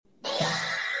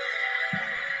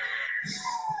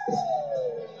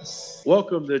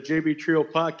Welcome to JB Trio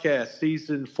Podcast,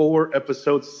 Season 4,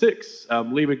 Episode 6.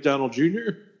 I'm Lee McDonald Jr.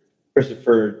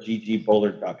 Christopher,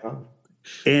 GGBowler.com.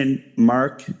 And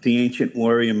Mark, the Ancient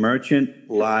Warrior Merchant,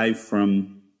 live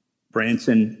from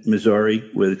Branson, Missouri,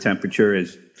 where the temperature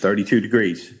is 32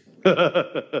 degrees.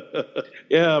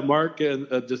 Yeah, Mark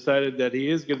decided that he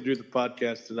is going to do the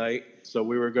podcast tonight. So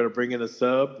we were going to bring in a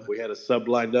sub. We had a sub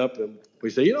lined up, and we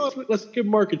said, let's give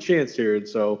Mark a chance here. And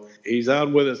so he's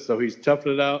on with us. So he's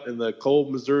toughing it out in the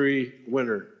cold Missouri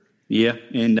winter. Yeah,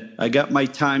 and I got my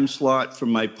time slot for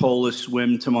my polar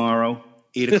swim tomorrow,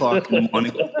 8 o'clock in the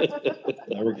morning.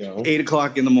 There we go. 8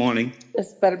 o'clock in the morning.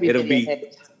 This better be It'll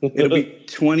be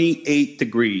 28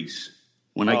 degrees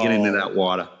when I get into that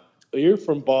water. You're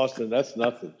from Boston. That's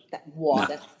nothing. That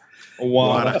water.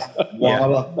 Water.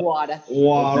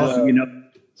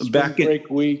 Spring break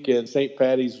week and St.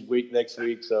 Patty's week next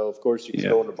week. So, of course, you can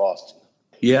go into Boston.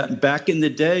 Yeah, back in the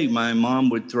day, my mom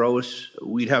would throw us,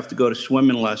 we'd have to go to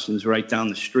swimming lessons right down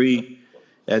the street.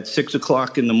 At 6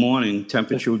 o'clock in the morning,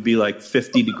 temperature would be like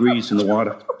 50 degrees in the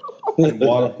water.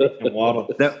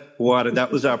 That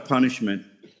was our punishment.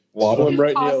 Swim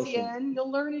right in the ocean. You'll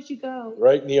learn as you go.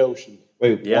 Right in the ocean.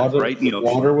 Wait, yeah, water, right in the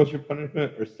ocean. Water was your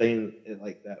punishment, or saying it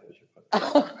like that was your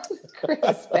punishment?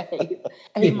 Chris, babe.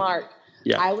 Hey, Mark.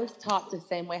 Yeah. I was taught the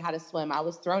same way how to swim. I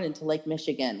was thrown into Lake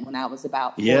Michigan when I was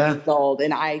about 4 years old,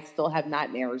 and I still have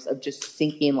nightmares of just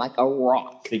sinking like a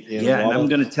rock. And I'm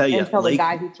going to tell you. Until the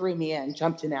guy who threw me in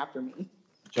jumped in after me.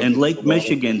 And Lake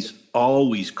Michigan's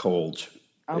always cold.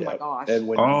 Oh, my gosh.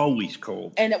 Always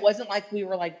cold. And it wasn't like we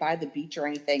were like by the beach or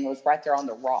anything. It was right there on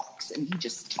the rocks, and he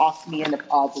just tossed me into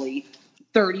probably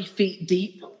 30 feet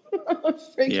deep.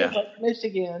 Freaking Lake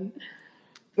Michigan.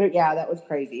 But yeah, that was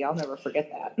crazy. I'll never forget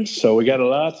that. So we got a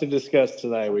lot to discuss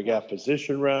tonight. We got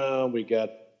position round. We got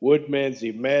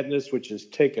Woodmansey Madness, which is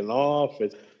taking off.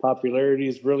 Its popularity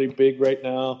is really big right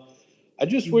now. I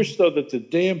just wish, though, that the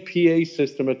damn PA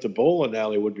system at the bowling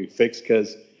alley would be fixed,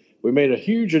 because we made a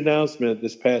huge announcement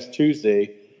this past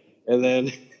Tuesday, and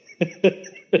then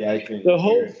the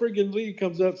whole friggin' league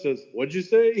comes up and says, "What'd you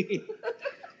say?"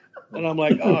 And I'm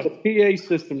like, "Oh, the PA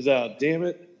system's out, damn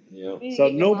it." Yeah. So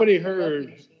nobody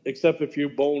heard, except if you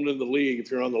bowled in the league.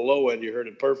 If you're on the low end, you heard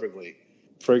it perfectly.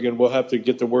 Friggin', we'll have to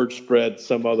get the word spread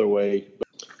some other way.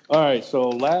 All right, so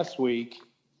last week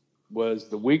was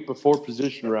the week before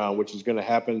position round, which is going to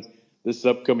happen this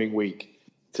upcoming week.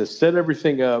 To set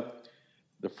everything up,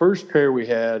 the first pair we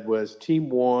had was Team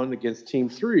 1 against Team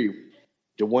 3.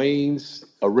 Dwayne's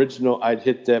original I'd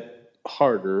Hit That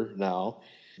Harder now.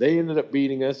 They ended up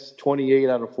beating us 28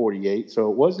 out of 48,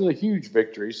 so it wasn't a huge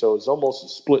victory, so it's almost a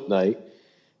split night,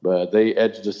 but they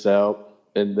edged us out.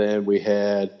 And then we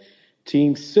had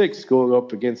Team 6 going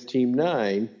up against Team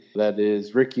 9, that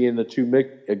is Ricky and the two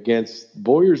Mick against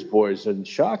Boyer's Boys, and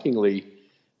shockingly,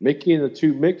 Mickey and the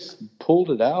two Micks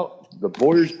pulled it out. The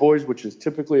Boyer's Boys, which is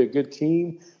typically a good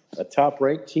team, a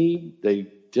top-ranked team, they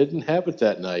didn't have it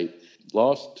that night.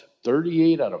 Lost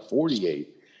 38 out of 48.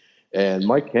 And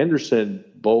Mike Henderson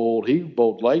bowled. He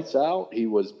bowled lights out. He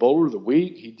was bowler of the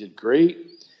week. He did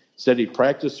great. Said he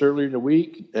practiced earlier in the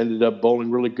week. Ended up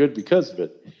bowling really good because of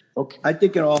it. Okay. I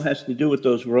think it all has to do with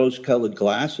those rose-colored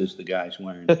glasses the guy's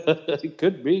wearing. It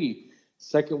could be.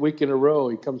 Second week in a row,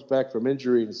 he comes back from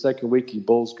injury, and the second week he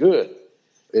bowls good.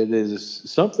 It is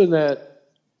something that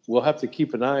we'll have to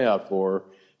keep an eye out for,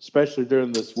 especially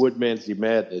during this Woodmansey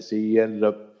Madness. He ended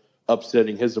up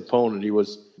upsetting his opponent. He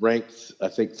was ranked, I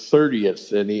think,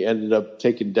 30th, and he ended up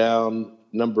taking down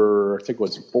number, I think it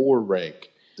was 4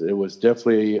 rank. It was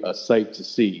definitely a sight to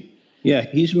see. Yeah,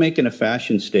 he's making a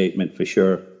fashion statement for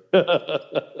sure.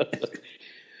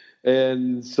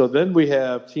 And so then we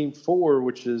have Team 4,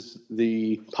 which is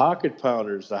the Pocket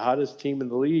Pounders, the hottest team in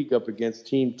the league, up against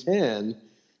Team 10,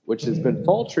 which has been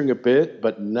faltering a bit,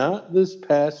 but not this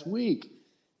past week.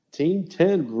 Team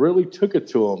 10 really took it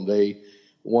to them. They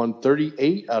won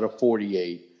 38 out of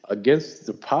 48 against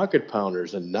the Pocket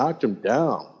Pounders and knocked them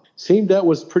down. Seemed that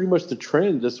was pretty much the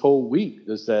trend this whole week,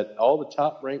 is that all the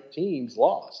top-ranked teams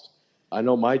lost. I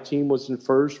know my team was in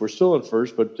first. We're still in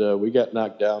first, but we got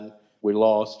knocked down. We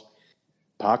lost.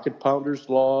 Pocket Pounders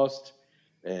lost,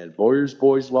 and Boyer's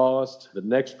Boys lost. The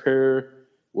next pair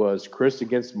was Chris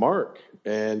against Mark,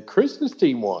 and Chris's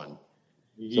team won.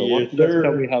 So why don't you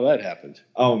tell me how that happened?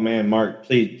 Oh, man, Mark,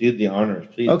 please do the honors.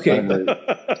 Please. Okay.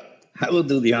 I will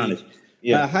do the honors.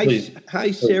 Yeah,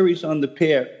 high series on the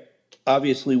pair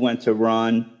obviously went to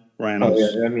Ron Reynolds.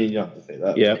 Oh, yeah, I mean, you don't have to say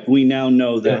that. Yeah, we now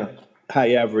know that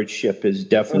high average ship has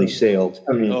definitely sailed.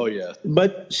 I mean, Oh, yeah.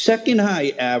 But second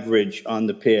high average on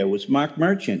the pair was Mark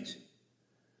Merchant.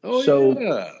 Oh, So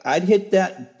yeah. I'd hit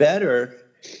that better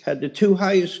had the two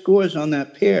highest scores on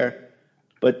that pair,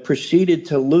 but proceeded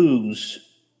to lose,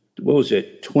 what was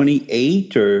it,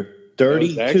 28 or It 32?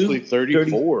 was actually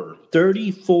 34.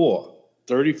 34.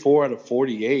 34 out of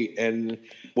 48. And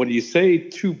when you say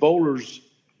two bowlers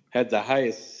had the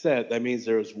highest set, that means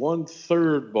there was one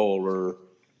third bowler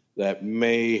that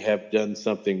may have done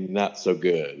something not so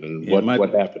good. And Yeah,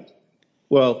 what happened?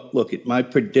 Well, look, at my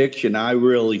prediction, I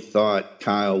really thought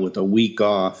Kyle, with a week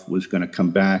off, was going to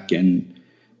come back and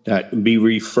be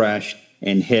refreshed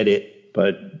and hit it.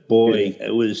 But boy,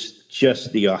 it was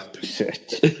just the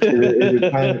opposite. Is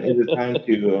it time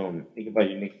to think about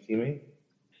your next teammate?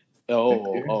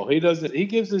 He doesn't. He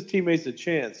gives his teammates a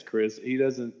chance, Chris. He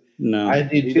doesn't. No. I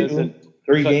did He too. doesn't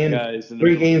Three cut games. guys in the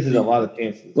 3 middle. games is a lot of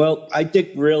chances. Well, I think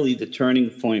really the turning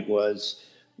point was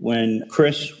when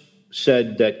Chris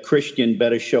said that Christian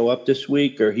better show up this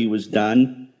week or he was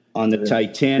done on the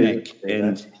Titanic,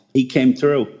 and he came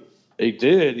through. He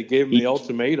did. He gave him the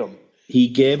ultimatum. He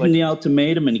gave him the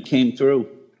ultimatum, and he came through.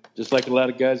 Just like a lot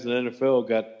of guys in the NFL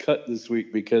got cut this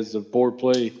week because of poor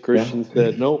play. Christian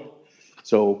said nope.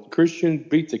 So Christian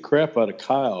beat the crap out of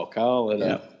Kyle. Kyle had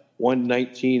a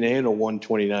 119 and a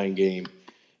 129 game,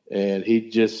 and he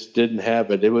just didn't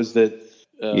have it. It was that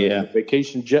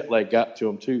vacation jet lag got to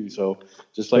him too. So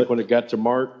just like when it got to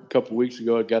Mark a couple weeks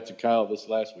ago, it got to Kyle this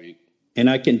last week. And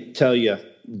I can tell you,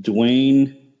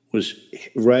 Dwayne was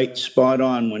right spot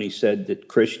on when he said that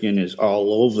Christian is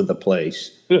all over the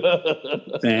place.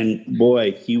 And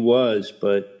boy, he was,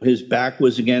 but his back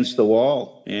was against the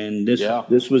wall, and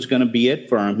this was going to be it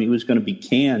for him. He was going to be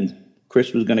canned.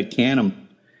 Chris was going to can him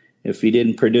if he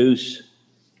didn't produce.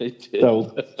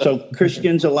 So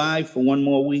Christian's alive for one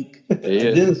more week. I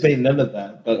didn't say none of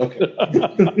that, but okay.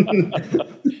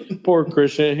 Poor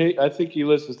Christian. I think he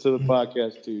listens to the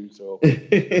podcast too. So,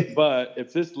 but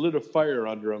if this lit a fire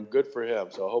under him, good for him.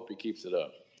 So I hope he keeps it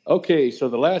up. Okay, so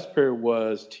the last pair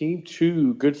was Team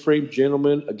 2, Good Frame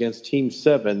Gentlemen, against Team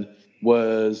 7.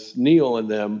 Was Neil and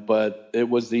them, but it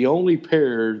was the only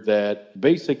pair that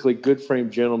basically Good Frame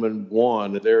Gentlemen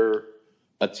won. They're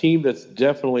a team that's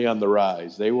definitely on the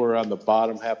rise. They were on the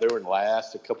bottom half. They were in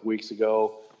last a couple weeks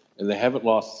ago, and they haven't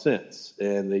lost since.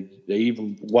 And they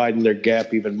even widened their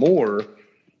gap even more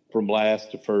from last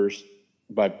to first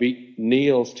by beat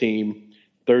Neil's team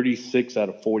 36 out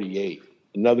of 48.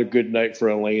 Another good night for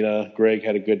Elena. Greg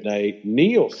had a good night.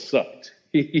 Neil sucked.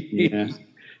 He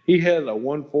had a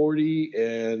 140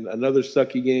 and another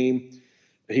sucky game.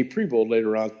 He pre-bowled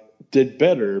later on, did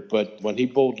better, but when he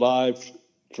bowled live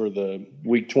for the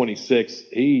week 26,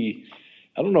 I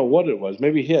don't know what it was.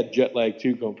 Maybe he had jet lag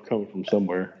too coming from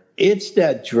somewhere. It's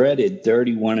that dreaded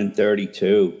 31 and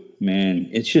 32, man.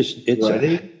 It's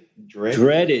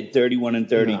dreaded 31 and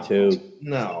 32.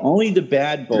 No. Only the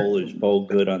bad bowlers bowl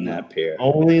good on that pair.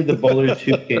 Only the bowlers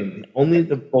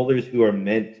who are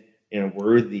meant and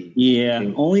worthy. Yeah,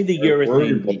 only the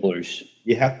urethane bowlers.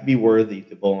 You have to be worthy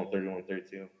to bowl on 31,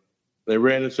 32. They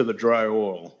ran into the dry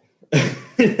oil.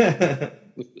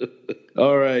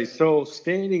 All right, so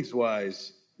standings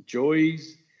wise, Joey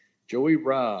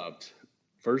robbed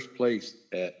first place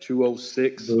at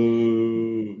 206.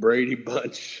 Ooh. Brady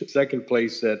Bunch second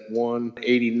place at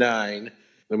 189.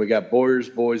 Then we got Boyers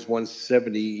Boys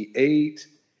 178.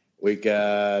 We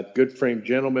got Good Frame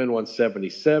Gentlemen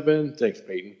 177. Thanks,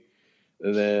 Peyton.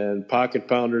 And then Pocket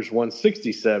Pounders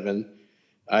 167.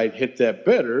 I'd hit that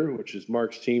better, which is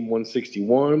Mark's team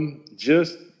 161.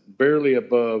 Just barely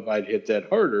above, I'd hit that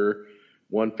harder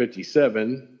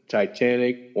 157.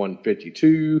 Titanic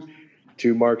 152.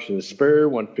 Two Marks in the Spare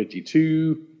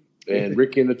 152. And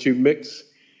Ricky and the Two Mix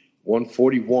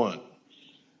 141.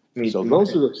 So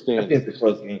those are the standings. It's a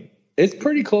close game. It's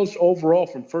pretty close overall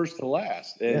from first to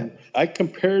last. And I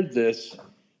compared this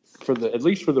at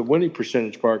least for the winning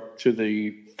percentage part to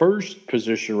the first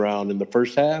position round in the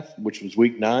first half, which was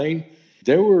week 9.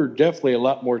 There were definitely a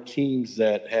lot more teams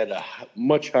that had a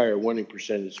much higher winning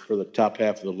percentage for the top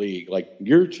half of the league. Like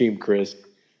your team, Chris,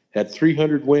 had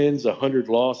 300 wins, 100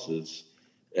 losses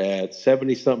at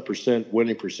 70-something%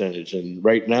 winning percentage. And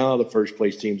right now, the first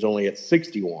place team's only at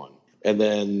 61. And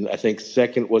then I think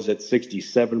second was at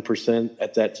 67%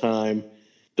 at that time.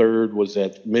 Third was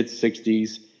at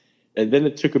mid-60s. And then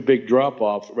it took a big drop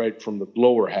off right from the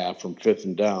lower half, from fifth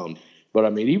and down. But I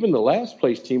mean, even the last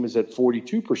place team is at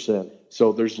 42%.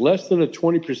 So there's less than a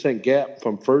 20% gap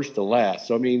from first to last.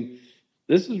 So, I mean,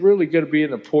 this is really going to be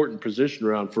an important position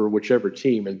round for whichever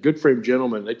team. And Good Frame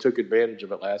Gentlemen, they took advantage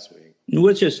of it last week.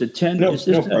 What's this,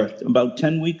 about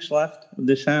 10 weeks left of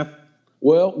this half?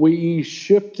 Well, we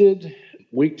shifted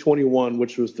week 21,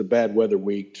 which was the bad weather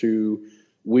week, to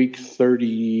week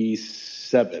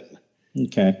 37.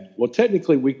 Okay. Well,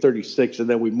 technically week 36, and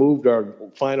then we moved our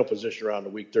final position around to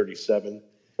week 37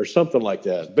 or something like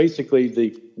that. Basically,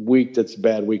 the week that's a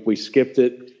bad week, we skipped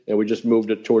it and we just moved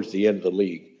it towards the end of the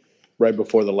league, right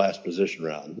before the last position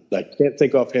round. I can't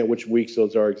think offhand which weeks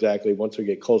those are exactly. Once we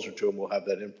get closer to them, we'll have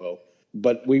that info.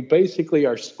 But we basically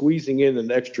are squeezing in an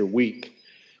extra week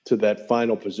to that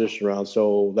final position round,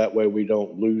 so that way we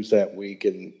don't lose that week,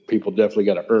 and people definitely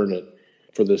got to earn it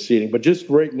for the seeding. But just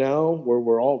right now, where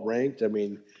we're all ranked, I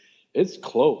mean, it's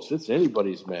close. It's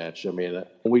anybody's match. I mean,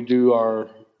 when we do our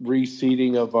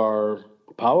reseeding of our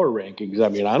power rankings, I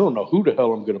mean, I don't know who the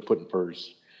hell I'm going to put in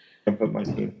first. I put my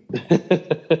team.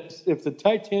 If the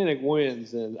Titanic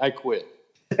wins, then I quit.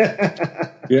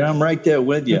 Yeah, I'm right there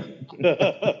with you.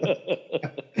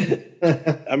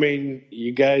 I mean,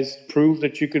 you guys prove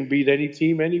that you can beat any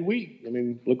team any week. I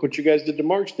mean, look what you guys did to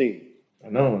Mark's team. I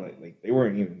know, like they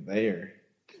weren't even there.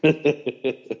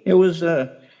 It was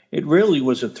it really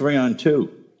was a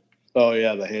 3-on-2. Oh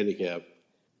yeah, the handicap.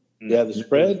 Yeah, the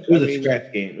spread. It was I a mean,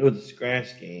 scratch game. It was a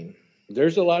scratch game.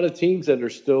 there's a lot of teams that are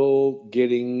still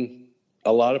getting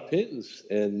a lot of pins,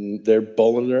 and they're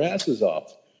bowling their asses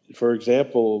off. For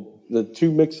example, the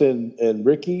two Mixon and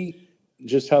Ricky,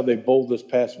 just how they bowled this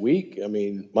past week. I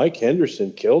mean, Mike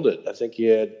Henderson killed it. I think he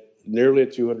had nearly a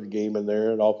 200 game in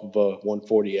there and off of a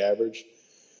 140 average.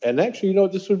 And actually, you know,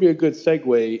 this would be a good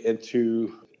segue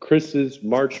into Chris's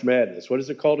March Madness. What is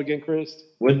it called again, Chris?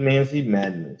 Woodmansey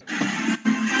Madness.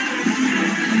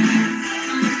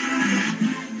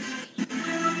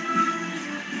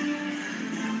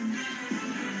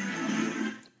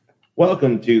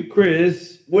 Welcome to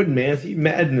Chris Woodmansey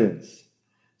Madness.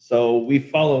 So we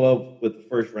follow up with the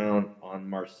first round on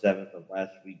March 7th of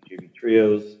last week, JV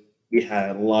Trios. We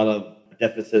had a lot of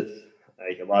deficits,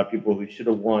 like a lot of people who should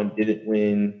have won didn't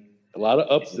win. A lot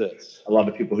of upsets. A lot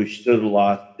of people who should have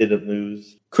lost didn't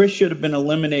lose. Chris should have been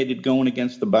eliminated going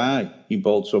against the bye. He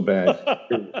bowled so bad.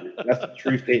 That's a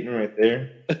true statement right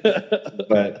there.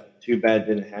 But too bad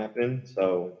didn't happen.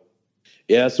 So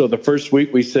Yeah, so the first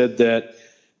week we said that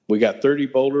we got 30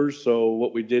 bowlers. So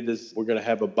what we did is we're going to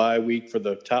have a bye week for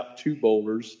the top 2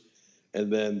 bowlers.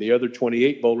 And then the other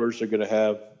 28 bowlers are going to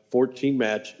have 14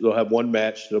 match. They'll have one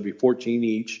match. There'll be 14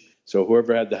 each. So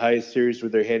whoever had the highest series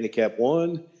with their handicap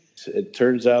won. It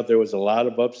turns out there was a lot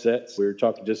of upsets. We were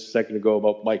talking just a second ago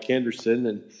about Mike Henderson,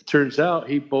 and it turns out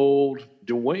he bowled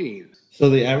Dwayne. So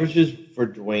the averages for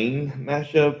Dwayne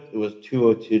matchup, it was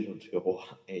 202 to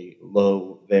a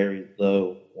low, very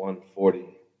low 140.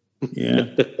 Yeah.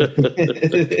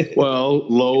 Well,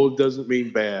 low doesn't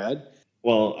mean bad.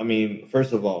 Well, I mean,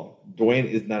 first of all, Dwayne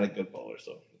is not a good bowler,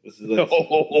 so this is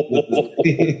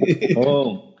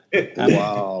Oh.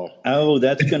 Wow. Oh,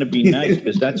 that's going to be nice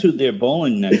because that's who they're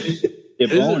bowling next. They're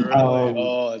Is it bowling. really?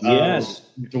 Oh, Yes.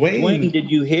 Dwayne,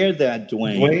 did you hear that,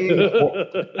 Dwayne?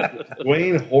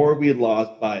 Dwayne horribly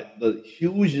lost by the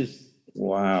hugest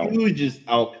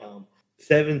outcome,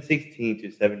 716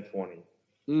 to 720.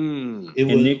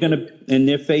 Mm, And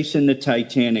they're facing the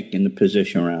Titanic in the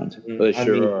position round. they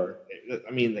sure are.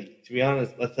 I mean, like, to be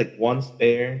honest, that's like one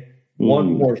spare,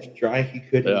 one more strike he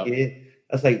couldn't get.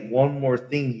 That's like one more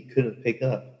thing he couldn't pick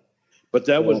up. But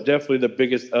that was definitely the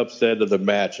biggest upset of the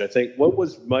match. I think, what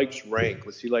was Mike's rank?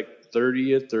 Was he like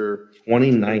 30th or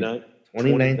 29th?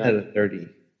 29th out of 30.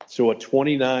 So a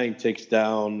 29 takes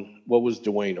down, what was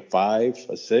Dwayne, a 5,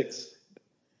 a 6?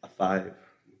 A 5.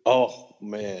 Oh,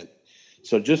 man.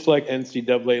 So just like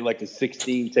NCAA, like a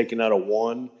 16 taking out a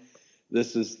 1,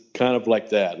 this is kind of like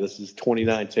that. This is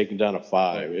 29 taking down a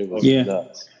 5. It was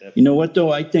nuts. You know what,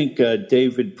 though? I think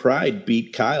David Pride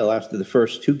beat Kyle after the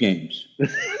first 2 games.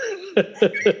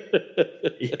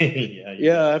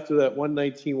 Yeah, after that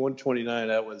 119, 129,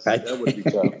 that would be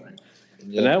tough.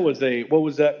 And that was what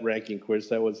was that ranking, Chris?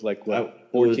 That was like, what,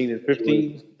 14 and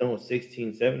 15? No,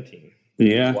 16, 17.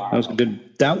 Yeah, that was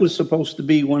good. That was supposed to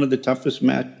be one of the toughest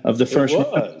match of the first round.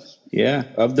 It was. Yeah,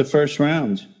 of the first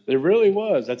round. It really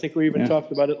was. I think we even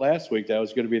talked about it last week. That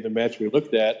was going to be the match we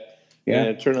looked at. Yeah. And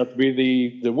it turned out to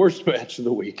be the worst match of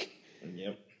the week.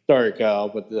 Yep. Sorry, Kyle,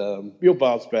 but you'll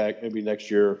bounce back maybe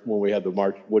next year when we have the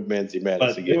March Woodmansey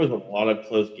Madness But again. there was a lot of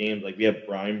close games. Like we have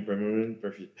Brian Brimmerman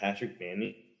versus Patrick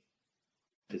Manning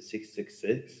at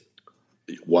 666.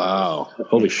 Wow.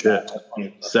 Holy shit.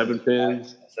 7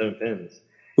 pins. 7 pins.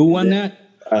 Who won that?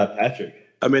 Patrick.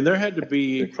 I mean, there had to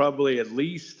be probably at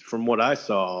least, from what I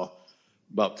saw,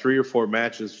 about 3 or 4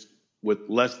 matches with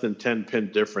less than 10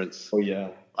 pin difference. Oh, yeah.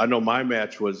 I know my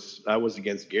match I was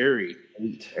against Gary,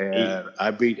 and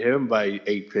I beat him by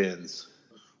 8 pins.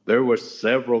 There were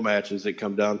several matches that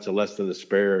come down to less than a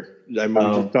spare. I mean,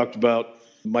 we just talked about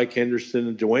Mike Henderson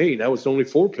and Dwayne. That was only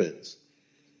 4 pins.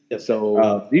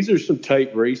 So these are some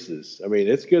tight races. I mean,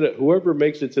 it's gonna whoever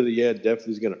makes it to the end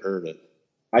definitely is gonna earn it.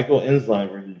 Michael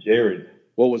Ensline versus Jared.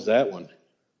 What was that one?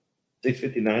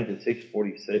 659 to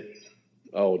 646.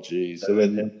 Oh, geez. So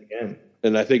Seven then, tenths again.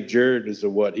 and I think Jared is a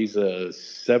what? He's a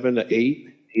 7 to 8.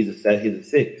 He's a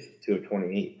 6 to a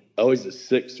 28. Oh, he's a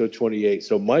 6 to a 28.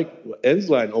 So Mike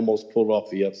Ensline almost pulled off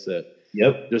the upset.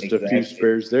 Yep. Just a few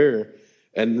spares there.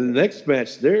 And the next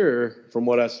match there, from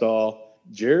what I saw,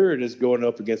 Jared is going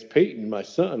up against Peyton, my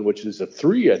son, which is a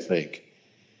 3, I think.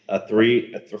 A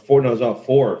 3, a 4, no, it's not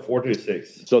 4 to a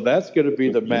 6. So that's going to be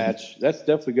the match. That's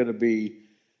definitely going to be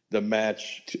the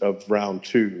match of round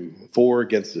 2, 4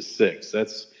 against the 6.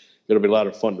 That's going to be a lot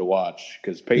of fun to watch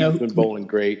because Peyton's been bowling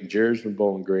great and Jared's been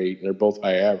bowling great, and they're both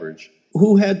high average.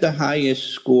 Who had the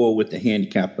highest score with the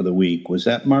handicap of the week? Was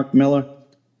that Mark Miller?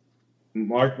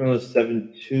 Mark Miller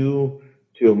 7-2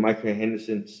 to Michael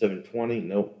Henderson 720.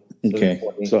 Nope. Okay.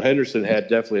 720. So Henderson had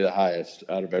definitely the highest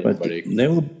out of But everybody. they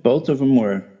were both of them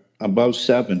were above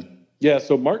 7. Yeah,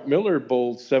 so Mark Miller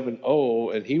bowled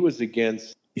 7-0, and he was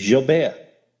against Gilbert.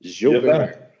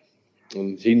 Gilbert.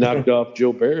 And he knocked off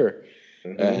Gilbert,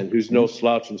 Mhm. and who's no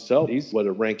slouch himself. He's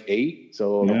a rank 8.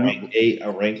 So Yeah.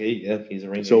 A rank 8. Yeah, he's a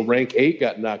rank 8. so rank 8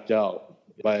 got knocked out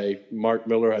by Mark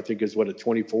Miller. I think is what, a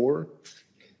 24,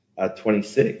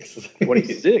 26.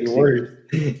 26. Even worse.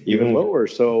 even lower.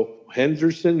 So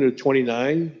Henderson at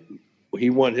 29, he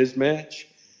won his match.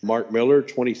 Mark Miller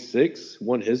 26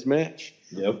 won his match.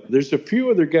 Yep. There's a few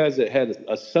other guys that had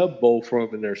a sub bowl for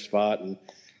him in their spot, and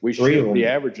we 3 of shift them. the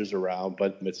averages around,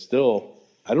 but still,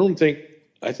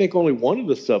 I think only one of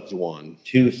the subs won.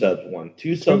 2 subs won.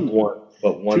 2 subs won,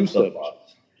 but 1 2 sub subs.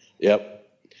 lost. Yep.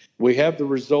 We have the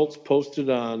results posted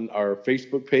on our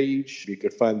Facebook page. You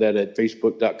could find that at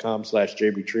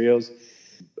facebook.com/JBTrios.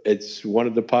 It's one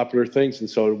of the popular things. And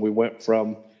so we went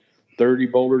from 30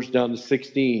 bowlers down to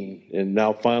 16. And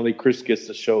now finally Chris gets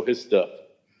to show his stuff.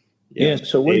 Yeah.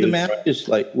 So what are the David- matches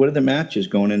like? What are the matches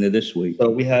going into this week? So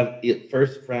we have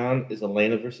first round is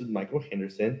Elena versus Michael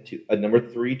Henderson to a number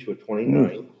 3 to a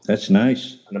 29. That's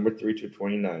nice. A number 3 to a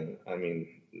 29. I mean,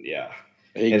 yeah.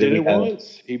 He And did then it we have-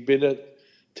 once. He been a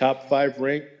top 5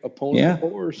 ranked opponent Yeah.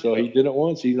 before. So he did it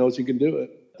once. He knows he can do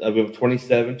it. We have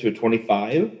 27 to a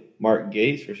 25. Mark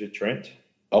Gates versus Trent.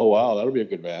 Oh, wow. That'll be a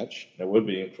good match. That would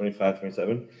be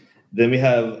 25-27. Then we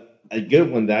have a good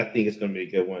one that I think is going to be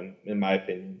a good one, in my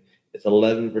opinion. It's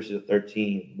 11 versus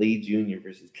 13. Lee Jr.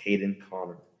 versus Caden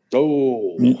Connor.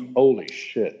 Oh, Mm. holy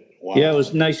shit. Wow. Yeah, it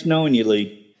was nice knowing you,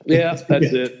 Lee. Yeah,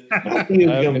 that's it. I think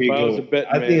it's going to be If a I was good a one. betting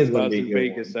I man, think it's if I going was to be in a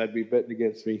good Vegas, one. I'd be betting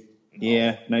against me.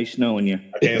 Yeah, nice knowing you.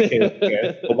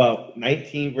 Okay. What about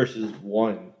 19 versus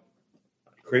 1?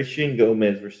 Christian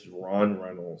Gomez versus Ron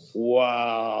Reynolds.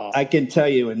 Wow. I can tell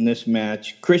you in this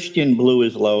match, Christian blew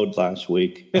his load last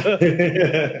week.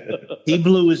 He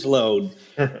blew his load.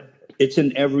 It's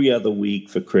an every other week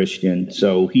for Christian,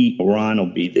 so Ron will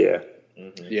be there.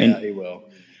 Yeah, And- he will.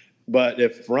 But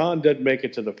if Ron doesn't make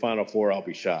it to the Final Four, I'll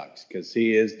be shocked because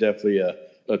he is definitely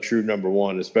a true number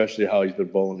 1, especially how he's been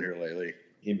bowling here lately.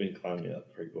 He's been climbing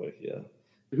up pretty quick, yeah.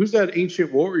 Who's that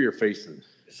Ancient Warrior facing?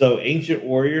 So Ancient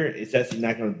Warrior is actually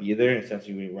not going to be there. It's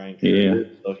actually going to be Ryan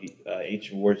Curtis. So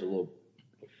Ancient Warrior's a little.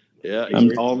 Yeah, I'm-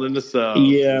 he's calling in the sub.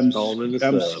 Yeah, He's calling in the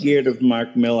I'm sub. scared of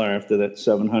Mark Miller after that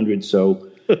 700. So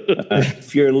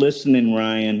if you're listening,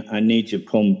 Ryan, I need you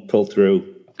to pull through.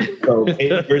 So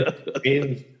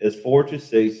Peyton is 4 to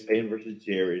 6. Peyton versus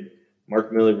Jared.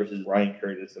 Mark Miller versus Ryan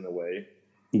Curtis in a way.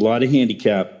 A lot of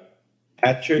handicap.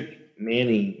 Patrick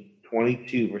Manning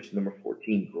 22 versus number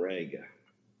 14 Greg.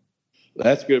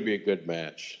 That's going to be a good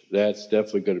match. That's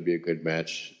definitely going to be a good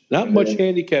match. Not much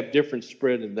handicap difference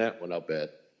spread in that one, I'll bet.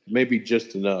 Maybe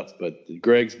just enough, but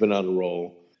Greg's been on a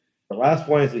roll. The last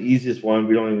one is the easiest one.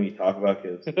 We don't even need to talk about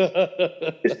because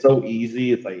it's so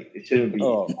easy. It's like it shouldn't be.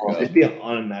 Oh, It should be an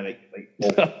automatic.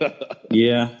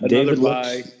 Yeah, Another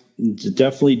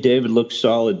David looks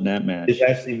solid in that match. It's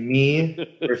actually me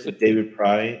versus David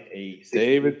Pry.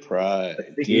 David Pry.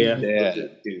 Yeah.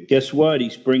 Dude. Guess what?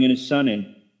 He's bringing his son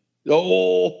in.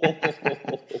 Oh,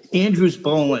 Andrew's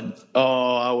bowling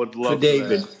I would love for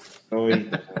David. that. Oh,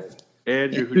 Andrew,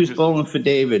 Andrew's bowling for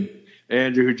David.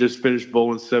 Andrew, who just finished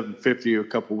bowling 750 a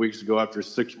couple weeks ago after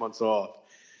 6 months off.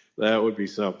 That would be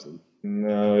something.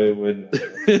 no, it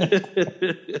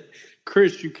wouldn't.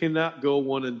 Chris, you cannot go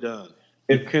one and done.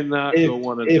 You cannot if- go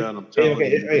one and if- done. I'm telling you,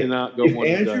 you cannot go If one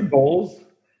and Andrew done. bowls,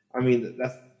 I mean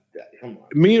that's come on.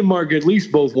 Me and Mark at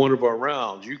least both one of our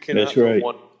rounds. You cannot That's go right.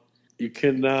 one. You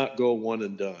cannot go one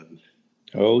and done.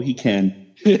 Oh, he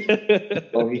can.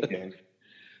 Oh, he can.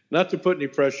 not to put any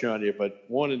pressure on you, but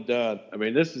one and done. I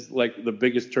mean, this is like the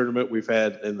biggest tournament we've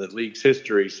had in the league's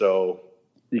history, so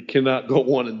you cannot go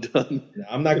one and done. No,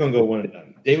 I'm not going to go one and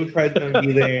done. David Price's going to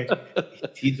be there.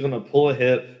 He's going to pull a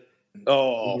hip.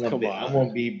 Oh, I'm going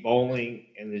to be bowling,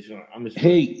 and I'm just.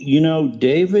 Hey,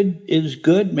 David is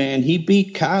good, man. He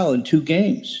beat Kyle in 2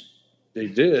 games. They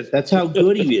did. That's how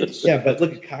good he is. Yeah, but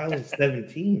look at Kyle is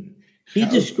 17. He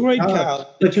destroyed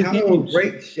Kyle. But Kyle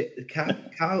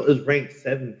is ranked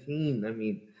 17. I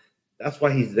mean, that's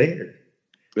why he's there.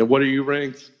 And what are you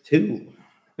ranked? 2.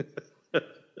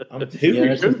 I'm 2.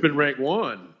 You should have been ranked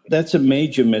 1. That's a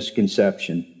major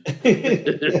misconception.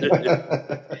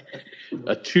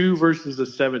 A 2 versus a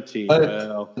 17.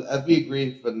 Well, as we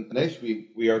agreed for next week,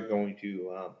 we are going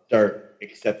to start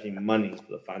accepting money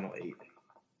for the final 8.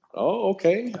 Oh,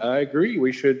 okay. I agree.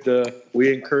 We should.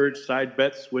 We encourage side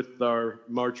bets with our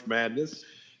March Madness.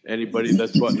 Anybody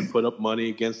that's wanting to put up money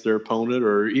against their opponent,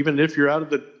 or even if you're out of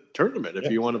the tournament, if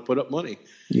you want to put up money,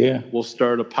 we'll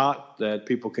start a pot that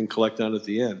people can collect on at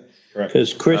the end.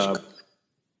 Because Chris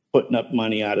putting up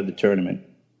money out of the tournament.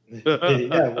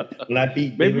 Yeah, when I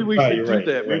beat maybe David we Fry, should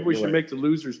do that. Maybe we should make the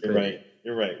losers pay.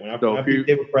 You're right. When I beat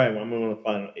David Fry, I'm going to the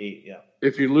final 8. Yeah.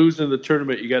 If you lose in the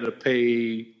tournament, you got to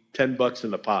pay $10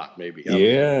 in the pot, maybe.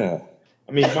 Yeah.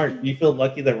 I mean, Mark, do you feel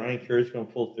lucky that Ryan Kerr's going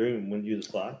to pull through and win you the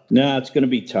slot? No, it's going to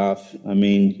be tough. I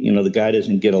mean, the guy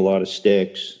doesn't get a lot of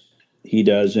sticks. He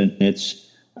doesn't.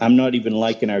 I'm not even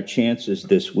liking our chances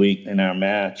this week in our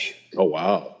match. Oh,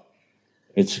 wow.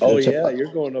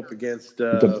 You're going up against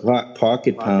the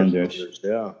pocket pounders.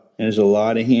 Yeah. And there's a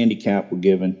lot of handicap we're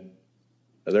given.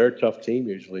 They're a tough team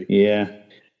usually. Yeah.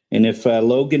 And if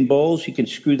Logan bowls, you can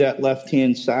screw that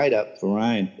left-hand side up for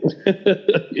Ryan.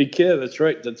 You can. That's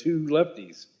right. The 2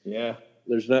 lefties. Yeah.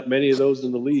 There's not many of those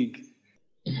in the league.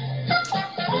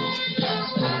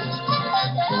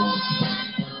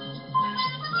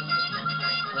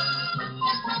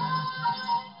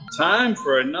 Time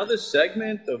for another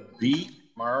segment of Beat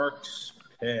Mark's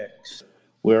Picks,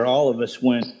 where all of us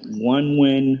went 1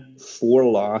 win, 4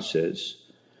 losses.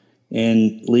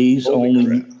 And Lee's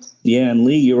and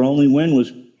Lee, your only win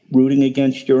was rooting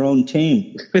against your own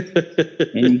team.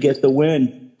 And you get the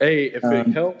win. Hey, if it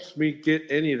helps me get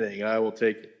anything, I will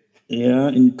take it. Yeah,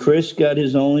 and Chris got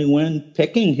his only win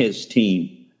picking his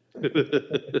team.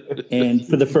 And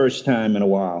for the first time in a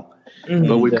while.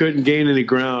 But we couldn't gain any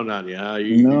ground on you, huh?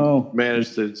 You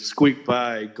managed to squeak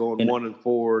by going 1 and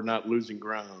 4, not losing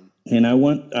ground. And I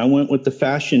went with the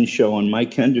fashion show on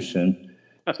Mike Henderson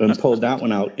and pulled that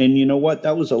one out. And you know what?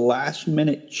 That was a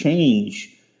last-minute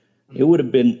change. It would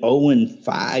have been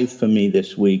 0-5 for me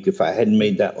this week if I hadn't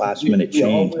made that last-minute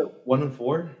change. 1 and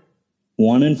 4?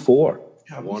 1 and 4.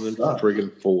 1 and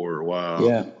friggin' 4. Wow.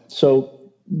 Yeah.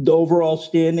 So the overall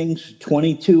standings,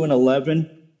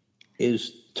 22-11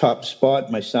 is top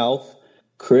spot. Myself,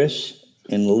 Chris,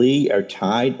 and Lee are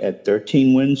tied at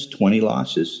 13 wins, 20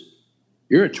 losses.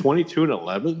 You're at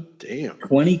 22-11? Damn.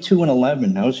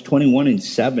 22-11. I was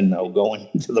 21-7 though going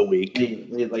into the week.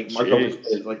 Like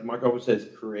Mark always says,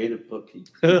 creative bookkeeping.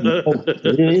 No,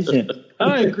 it isn't.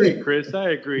 I agree, Chris. I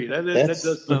agree. That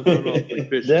does sound a little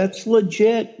efficient. That's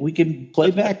legit. We can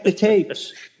play back the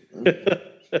tapes.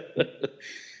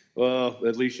 Well,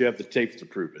 at least you have the tapes to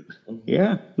prove it.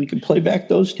 Yeah, we can play back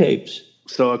those tapes.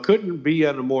 So it couldn't be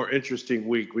on a more interesting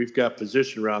week. We've got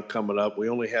position round coming up. We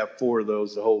only have 4 of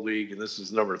those, the whole league, and this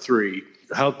is number 3.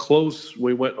 How close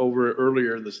we went over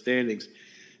earlier in the standings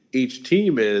each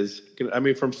team is. I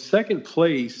mean, from second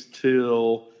place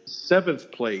till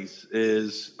 7th place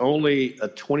is only a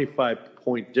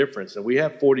 25-point difference, and we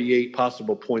have 48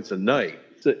 possible points a night.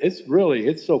 So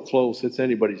it's so close. It's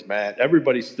anybody's match.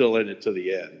 Everybody's still in it to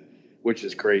the end, which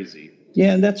is crazy.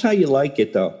 Yeah, and that's how you like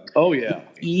it, though. Oh, yeah.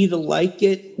 You either like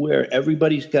it where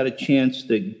everybody's got a chance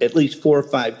to, at least 4 or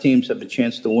 5 teams have a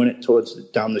chance to win it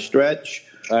down the stretch,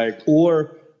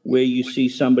 or where you see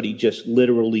somebody just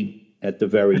literally at the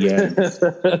very end.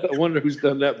 I wonder who's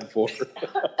done that before.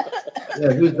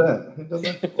 Yeah, who's that? Who's done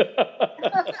that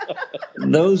before?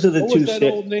 Those are the what two. Was that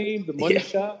old name? The Money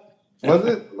Shot? Was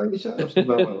it Money Shot?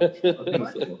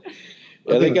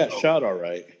 Yeah, they got shot all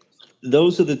right.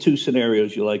 Those are the 2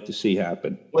 scenarios you like to see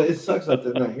happen. Well, it sucks that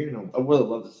they're not here no more. I would have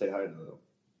loved to say hi to them.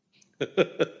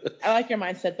 I like your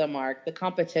mindset though, Mark. The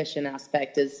competition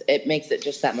aspect it makes it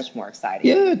just that much more exciting.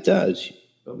 Yeah, it does.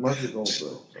 But Mark is going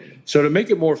through. So to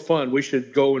make it more fun, we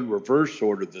should go in reverse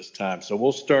order this time. So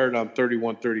we'll start on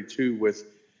 31-32 with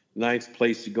 9th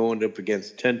place going up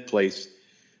against 10th place.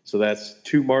 So that's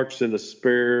 2 marks in the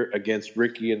spare against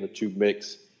Ricky and the 2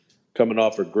 mix, coming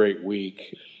off a great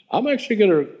week. I'm actually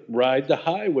going to ride the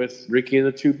high with Ricky and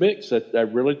the 2 mix. I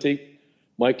really think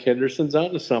Mike Henderson's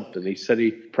onto something. He said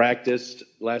he practiced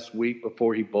last week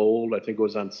before he bowled. I think it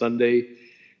was on Sunday.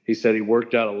 He said he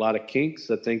worked out a lot of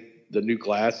kinks. I think the new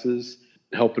glasses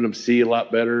helping him see a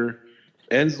lot better.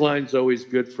 Ends line's always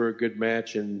good for a good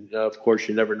match, and of course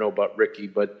you never know about Ricky,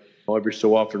 but every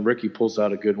so often Ricky pulls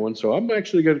out a good one. So I'm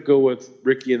actually going to go with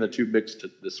Ricky and the two mixed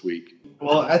this week.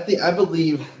 Well, I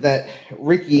believe that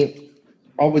Ricky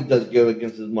always does good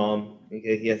against his mom.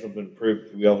 Okay, he has something to prove.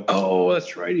 Oh,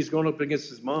 that's right. He's going up against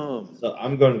his mom. So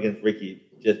I'm going against Ricky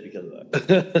just because of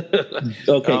that.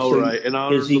 Okay, all so right. And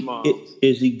honor the mom.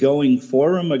 is he going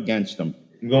for him or against him?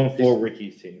 I'm going for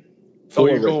Ricky's team. Oh,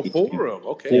 you're going for him.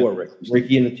 Okay. For Ricky.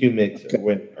 Ricky and the two mix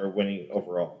are winning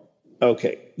overall.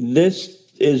 Okay,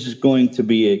 this is going to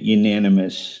be a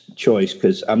unanimous choice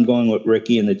because I'm going with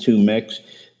Ricky and the two mix.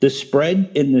 The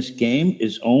spread in this game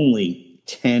is only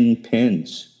 10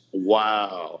 pins.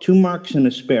 Wow. 2 marks and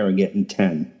a spare are getting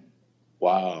 10.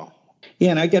 Wow.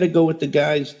 Yeah, and I got to go with the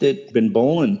guys that been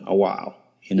bowling a while.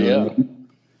 You know what I mean?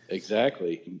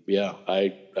 Exactly. Yeah,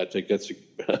 I think that's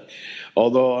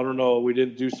although I don't know, we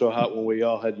didn't do so hot when we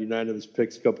all had unanimous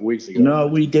picks a couple weeks ago. No,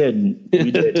 we didn't.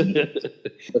 We didn't.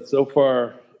 But so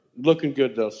far, looking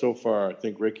good though. So far, I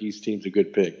think Ricky's team's a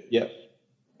good pick. Yeah.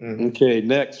 Mm-hmm. Okay,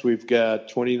 next we've got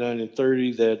 29 and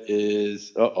 30. That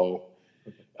is,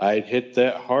 I'd hit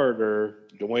that harder.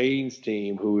 Dwayne's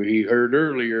team, who he heard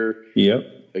earlier. Yep.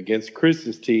 Against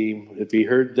Chris's team. If he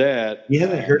heard that. You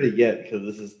haven't heard it yet because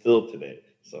this is still today.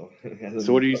 So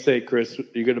what do you say, Chris? Are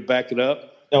you going to back it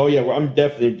up? Oh, yeah. Well, I'm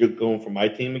definitely just going for my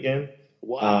team again.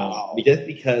 Wow. Just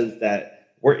because that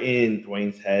we're in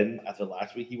Dwayne's head after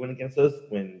last week he went against us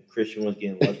when Christian was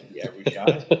getting lucky every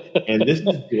shot. And this is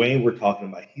Dwayne we're talking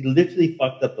about. He literally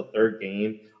fucked up the third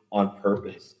game on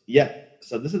purpose. Yeah.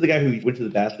 So this is the guy who went to the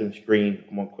bathroom screamed,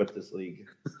 I'm going to quit this league.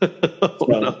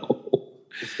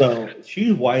 So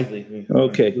choose wisely.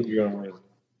 Okay. Who you're going to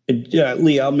win.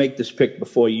 Lee, I'll make this pick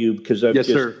before you because Yes,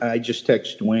 sir. I just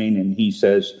text Dwayne and he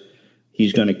says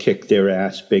he's going to kick their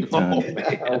ass big time.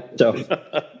 So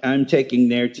I'm taking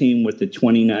their team with the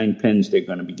 29 pins they're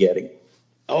going to be getting.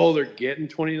 Oh, they're getting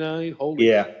 29? Holy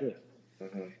Yeah. shit.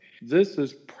 This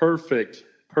is perfect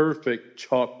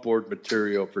chalkboard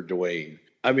material for Dwayne.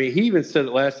 I mean, he even said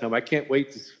it last time. I can't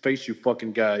wait to face you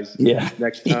fucking guys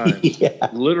next time. Yeah.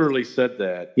 Literally said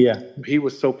that. Yeah. He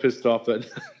was so pissed off that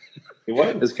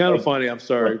it's kind of funny. I'm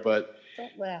sorry, but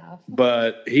Don't laugh.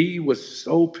 But he was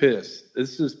so pissed.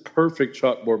 This is perfect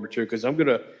chalkboard material because I'm going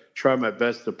to try my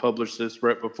best to publish this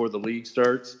right before the league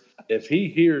starts. If he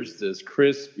hears this,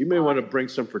 Chris, you may want to bring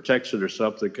some protection or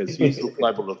something because he's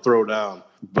liable to throw down.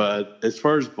 But as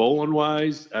far as bowling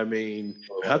wise, I mean,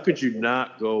 how could you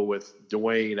not go with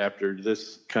Dwayne after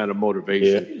this kind of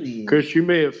motivation? Really? Chris, you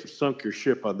may have sunk your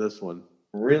ship on this one.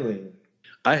 Really?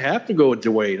 I have to go with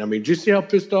Dwayne. I mean, did you see how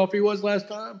pissed off he was last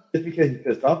time? Just because he's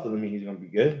pissed off doesn't mean he's going to be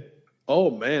good. Oh,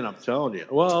 man, I'm telling you.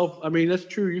 Well, I mean, that's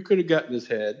true. You could have gotten his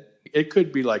head. It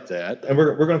could be like that. And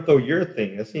we're going to throw your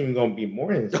thing. That's even going to be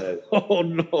more in his head. Oh,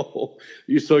 no.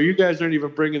 So you guys aren't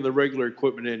even bringing the regular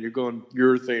equipment in. You're going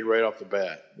your thing right off the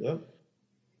bat. Yep.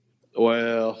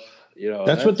 Well,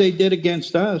 That's what they did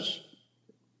against us.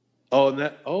 Oh,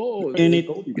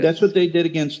 And that's what they did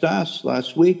against us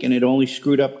last week, and it only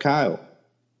screwed up Kyle.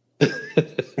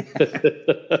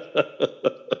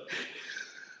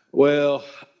 Well,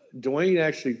 Dwayne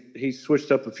actually, he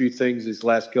switched up a few things these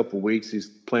last couple of weeks. He's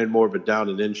playing more of a down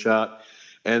and in shot,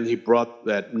 and he brought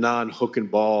that non-hooking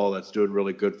ball that's doing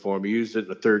really good for him. He used it in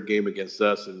the third game against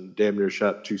us and damn near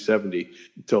shot 270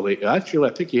 until I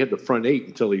think he had the front 8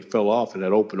 until he fell off in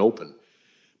that open.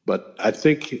 But I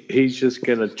think he's just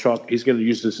going to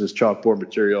use this as chalkboard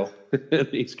material, and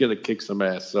he's going to kick some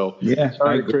ass. So, Yeah,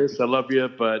 sorry, Chris, I love you,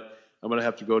 but I'm going to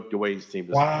have to go with Dwayne's team.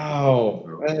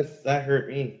 Wow. That hurt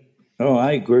me. Oh,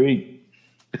 I agree.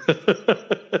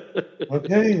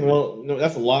 Okay, well, no,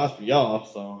 that's a loss for y'all.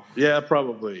 So Yeah,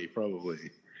 probably.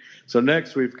 So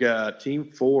next we've got Team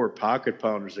 4 Pocket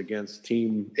Pounders against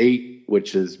Team 8,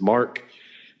 which is Mark,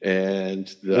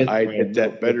 and I hit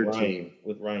that better team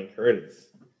with Ryan Curtis.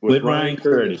 With Ryan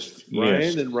Curtis. Ryan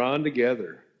Yes. and Ron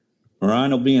together. Ryan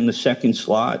will be in the second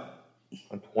slot.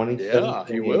 On 27. Yeah,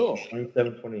 he will.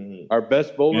 27-28. Our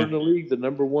best bowler Yeah. in the league, the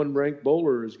number 1 ranked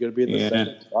bowler, is going to be in the Yeah.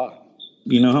 second spot.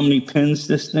 You know how many pins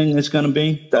this thing is going to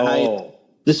be?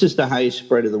 This is the highest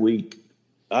spread of the week.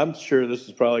 I'm sure this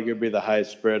is probably going to be the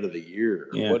highest spread of the year.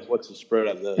 Yeah. What's the spread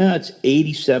on this? Yeah, it's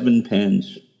 87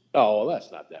 pins. Oh, well,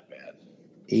 that's not that bad.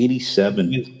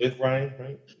 87. With Ryan,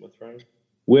 right? With Ryan.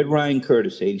 With Ryan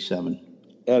Curtis, 87.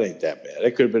 That ain't that bad.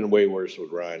 It could have been way worse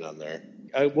with Ryan on there.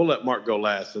 We'll let Mark go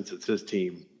last since it's his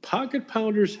team. Pocket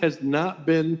Pounders has not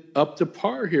been up to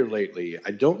par here lately.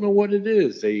 I don't know what it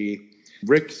is.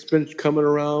 Rick's been coming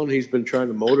around. He's been trying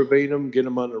to motivate them, get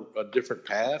them on a different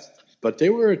path. But they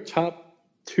were a top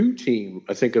 2 team,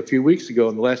 I think, a few weeks ago.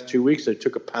 In the last 2 weeks, they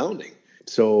took a pounding.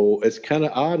 So it's kind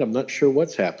of odd. I'm not sure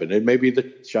what's happened. It maybe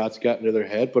the shots got into their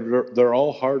head, but they're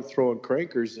all hard throwing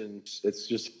crankers, and it's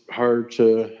just hard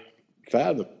to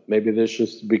fathom. Maybe that's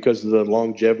just because of the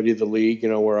longevity of the league.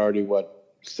 We're already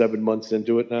 7 months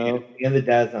into it now. And the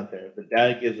dad's not there. The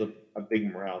dad gives a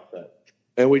big morale set.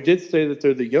 And we did say that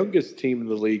they're the youngest team in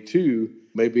the league too.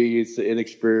 Maybe it's the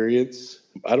inexperience.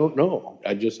 I don't know.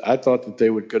 I thought that they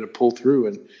would going to pull through,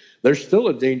 and they're still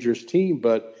a dangerous team,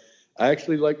 but I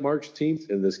actually like Mark's team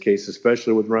in this case,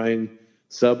 especially with Ryan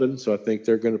subbing. So I think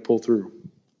they're going to pull through.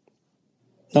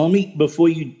 Now, before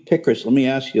you pick, Chris, let me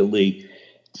ask you, Lee,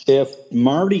 if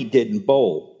Marty didn't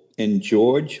bowl and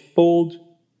George bowled,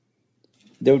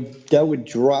 that would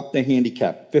drop the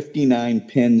handicap 59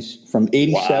 pins from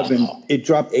 87. Wow. It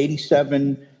dropped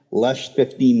 87 less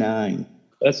 59.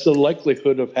 That's the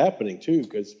likelihood of happening too,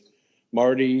 because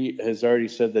Marty has already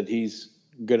said that he's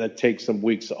going to take some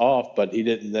weeks off, but he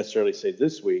didn't necessarily say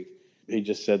this week. He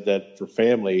just said that for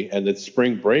family, and it's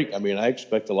spring break. I mean, I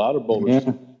expect a lot of bowlers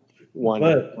wind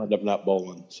up not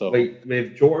bowling. So wait,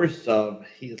 if George sub,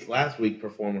 his last week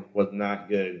performance was not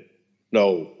good.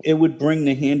 no, It would bring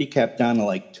the handicap down to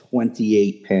like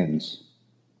 28 pins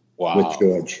wow, with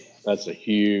George. that's a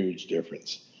huge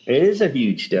difference. It is a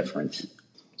huge difference.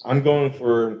 I'm going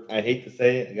for, I hate to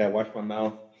say it, I got to wash my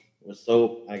mouth with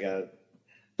soap. I'm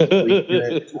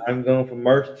going for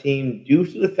Mark's team due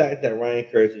to the fact that Ryan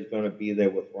Curtis is going to be there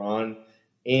with Ron,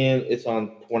 and it's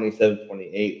on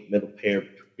 27-28, middle pair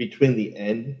between the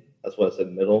end. That's what I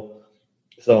said, middle.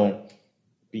 So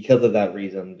because of that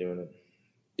reason, I'm doing it.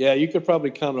 Yeah, you could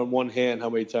probably count on one hand how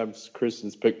many times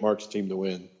Kristen's picked Mark's team to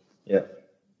win Yeah.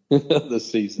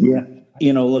 this season.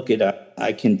 Yeah. Look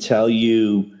I can tell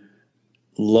you,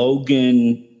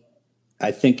 Logan,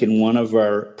 I think in one of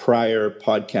our prior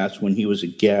podcasts when he was a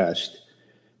guest,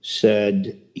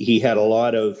 said he had a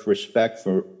lot of respect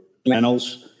for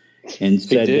Reynolds and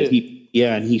said that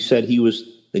and he said he was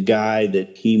the guy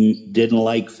that he didn't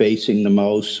like facing the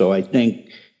most. So I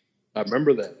think I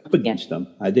remember that. up against him,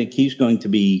 I think he's going to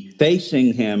be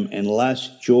facing him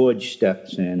unless George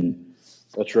steps in.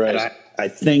 That's right. And I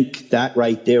think that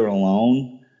right there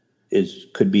alone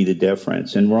could be the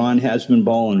difference. And Ron has been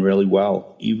bowling really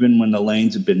well. Even when the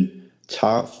lanes have been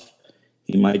tough,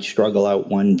 he might struggle out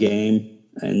one game,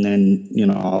 and then,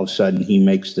 all of a sudden he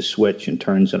makes the switch and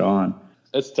turns it on.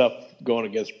 It's tough going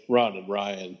against Ron and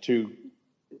Ryan,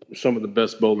 some of the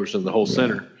best bowlers in the whole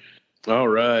center. All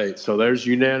right, so there's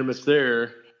unanimous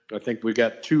there. I think we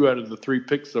got 2 out of the 3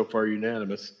 picks so far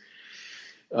unanimous.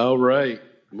 All right.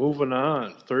 Moving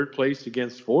on, 3rd place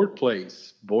against 4th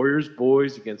place. Boyers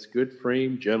Boys against Good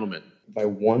Frame Gentlemen. By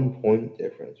 1 point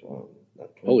difference. Wow.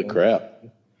 Holy crap.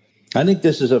 I think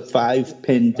this is a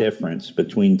 5-pin difference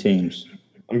between teams.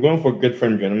 I'm going for Good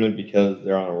Friend Gentlemen because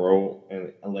they're on a roll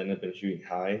and Elena's been shooting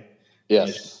high.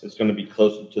 Yes. It's going to be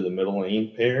closer to the middle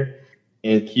lane pair.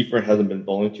 And Kiefer hasn't been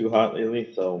bowling too hot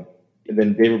lately. So, and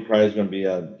then David Pride is going to be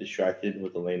distracted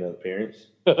with Elena's appearance.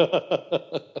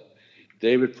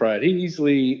 David Pride, he's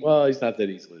not that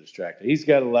easily distracted. He's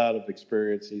got a lot of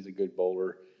experience. He's a good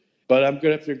bowler. But I'm going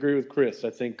to have to agree with Chris.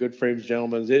 I think Good Frames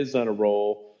Gentlemen is on a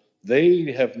roll.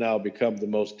 They have now become the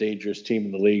most dangerous team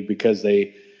in the league because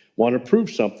they want to prove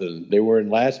something. They were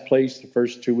in last place the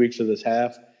first 2 weeks of this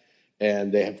half,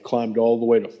 and they have climbed all the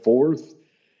way to 4th.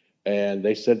 And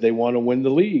they said they want to win the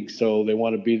league, so they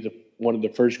want to be one of the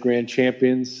first grand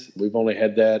champions. We've only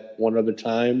had that one other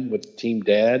time with Team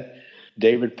Dad.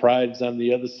 David Pride's on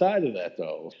the other side of that,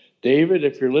 though. David,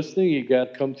 if you're listening, you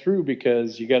got to come through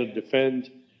because you got to defend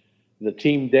the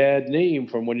Team Dad name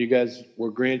from when you guys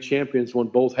were grand champions, won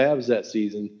both halves that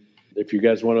season. If you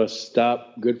guys want to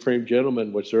stop Good Frame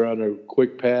Gentlemen, which are on a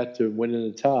quick path to winning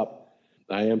the top,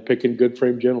 I am picking Good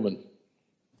Frame Gentlemen.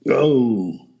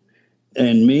 Oh,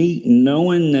 and me,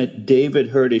 knowing that David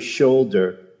hurt his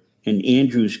shoulder and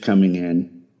Andrew's coming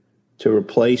in to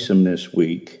replace him this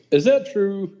week. Is that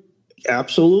true?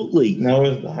 Absolutely. No,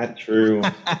 it's not true.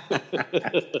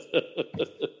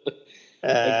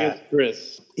 Against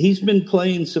Chris. He's been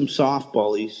playing some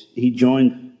softball. He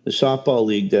joined the softball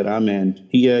league that I'm in.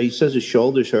 He says his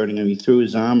shoulder's hurting him. He threw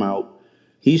his arm out.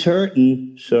 He's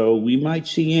hurting, so we might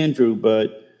see Andrew,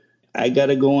 but I got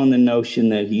to go on the notion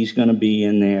that he's going to be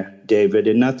in there, David.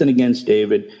 And nothing against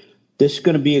David. This is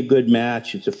going to be a good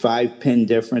match. It's a 5-pin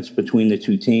difference between the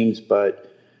two teams, but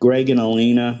Greg and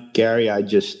Alina, Gary, I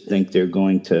just think they're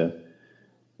going to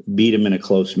beat him in a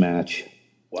close match.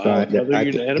 Wow, another I-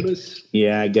 unanimous?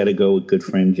 Yeah, I got to go with good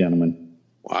friend, gentlemen.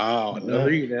 Wow,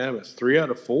 another unanimous. 3 out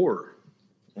of 4.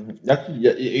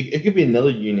 It could be another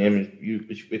unanimous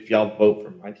if y'all vote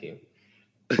for my team.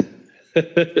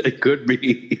 It could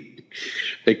be.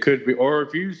 It could be. Or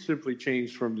if you simply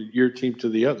change from your team to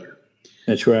the other.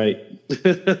 That's right.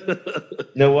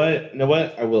 Know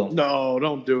what? I will. No,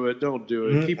 don't do it. Don't do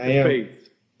it. Mhm, Keep I the am. faith.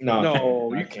 No,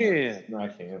 No, I you can't. can't. No, I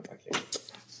can't.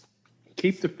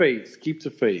 Keep the faith. Keep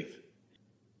the faith.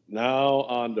 Now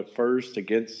on to first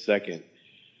against second.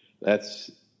 That's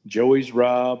Joey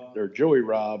robbed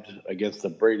against the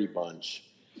Brady Bunch.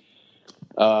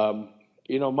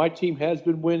 My team has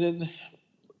been winning,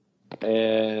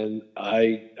 and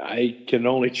I can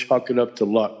only chalk it up to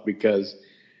luck because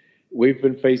we've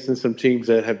been facing some teams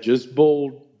that have just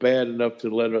bowled bad enough to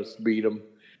let us beat them.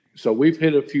 So we've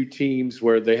hit a few teams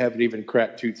where they haven't even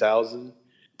cracked 2,000.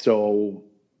 So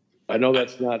I know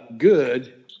that's not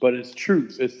good, but it's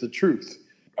truth. It's the truth.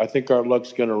 I think our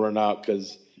luck's going to run out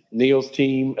because Neil's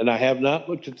team, and I have not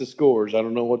looked at the scores. I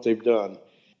don't know what they've done.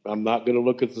 I'm not going to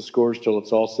look at the scores till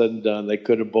it's all said and done. They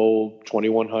could have bowled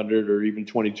 2,100 or even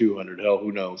 2,200. Hell,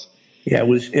 who knows? Yeah,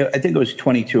 I think it was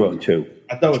 2202.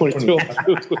 I thought it was 22.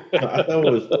 I thought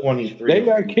it was 23. They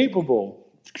are capable.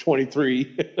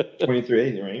 23.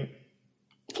 23, right?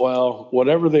 Well,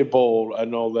 whatever they bowled, I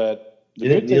know that the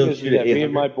Didn't good thing Neil is shoot that at me and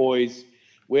 800? my boys,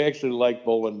 we actually like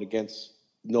bowling against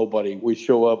nobody. We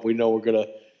show up, we know we're going to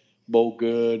bowl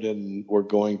good, and we're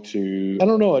going to, I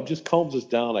don't know, it just calms us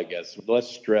down, I guess. Less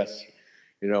stress.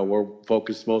 We're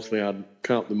focused mostly on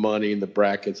counting the money and the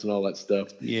brackets and all that stuff.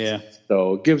 Yeah.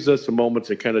 So it gives us a moment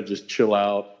to kind of just chill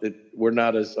out. We're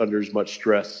not under as much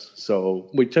stress. So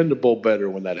we tend to bowl better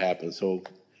when that happens. So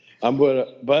I'm going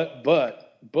to, but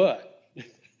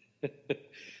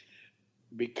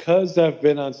because I've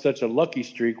been on such a lucky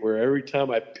streak where every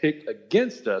time I pick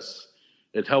against us,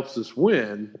 it helps us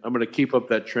win. I'm going to keep up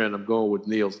that trend. I'm going with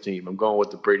Neil's team. I'm going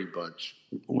with the Brady Bunch.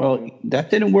 Well, that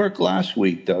didn't work last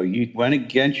week, though. You went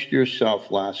against yourself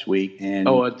last week. And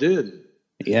Oh, I did.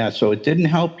 yeah, so it didn't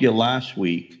help you last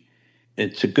week.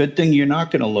 It's a good thing you're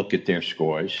not going to look at their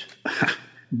scores.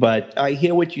 But I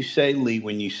hear what you say, Lee,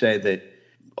 when you say that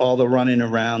all the running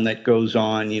around that goes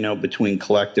on, between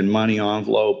collecting money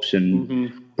envelopes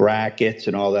and brackets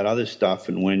and all that other stuff.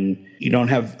 And when you don't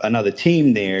have another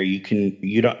team there,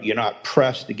 you're not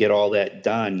pressed to get all that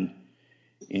done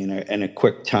in a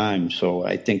quick time. So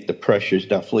I think the pressures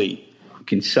definitely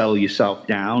can settle yourself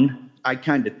down. I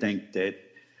kind of think that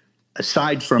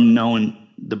aside from knowing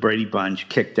the Brady Bunch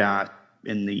kicked out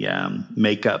in the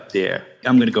makeup there,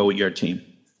 I'm going to go with your team.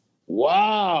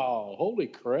 Wow. Holy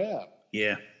crap.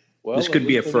 Yeah. Well, This could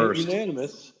be a at least it ain't first.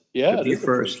 Unanimous. Yeah, Could it be a is a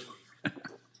first.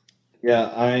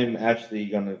 Yeah, I'm actually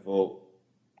gonna vote.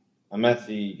 I'm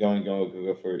actually going to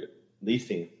go for Lee's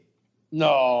team.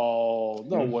 No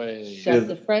way. Shut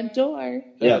the front door.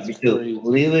 Yeah, That's because crazy.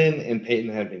 Leland and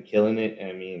Peyton have been killing it.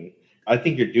 I mean, I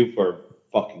think you're due for a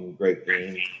fucking great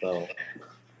game. So,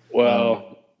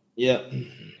 Well, yeah.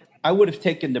 I would have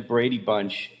taken the Brady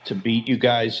Bunch to beat you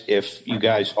guys if you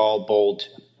guys all bowled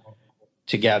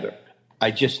together.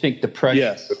 I just think the pressure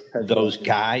Yes. of those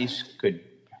guys could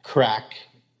crack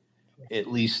at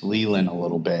least Leland a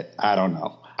little bit. I don't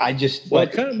know. well,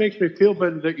 it kind of makes me feel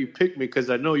better that you picked me because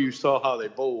I know you saw how they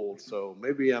bowled. So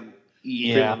maybe I'm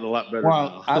yeah. feeling a lot better Well,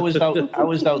 now. I was out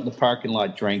in the parking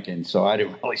lot drinking, so I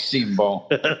didn't really see them bowl.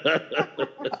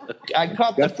 I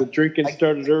caught Got the drinking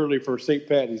started early for St.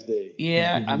 Patty's Day.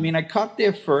 Yeah, I mean, I caught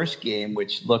their first game,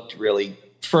 which looked really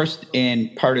first,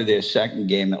 and part of their second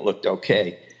game that looked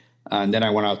okay. And then I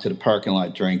went out to the parking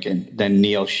lot drinking. Then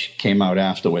Neil came out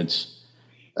afterwards.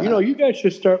 You guys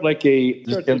should start like the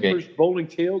tailgate. first bowling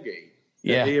tailgate.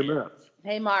 Yeah. At AMF.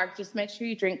 Hey, Mark, just make sure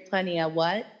you drink plenty of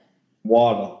what?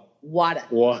 Water. Water.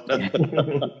 What?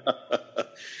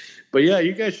 But yeah,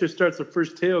 you guys should start the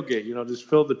first tailgate. Just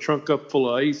fill the trunk up full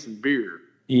of ice and beer.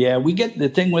 Yeah, we get the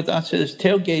thing with us is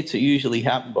tailgates that usually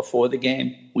happen before the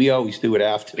game. We always do it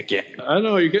after the game. I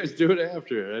know you guys do it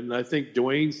after, and I think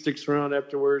Dwayne sticks around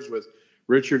afterwards with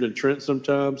Richard and Trent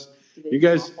sometimes. You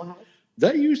guys,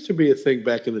 that used to be a thing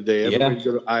back in the day. Everybody Yeah.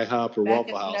 go to IHOP or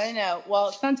Waffle House. No.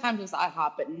 Well, sometimes it's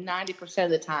IHOP, but 90% of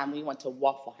the time we went to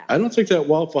Waffle House. I don't think that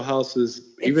Waffle House is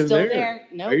It's even still there. there.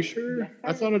 Nope. Are you sure? Yes,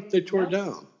 I sir. thought they tore it No.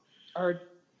 down. Or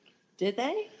did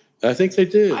they? I think they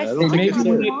did. I I don't saw think maybe it's not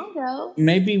there. too long ago.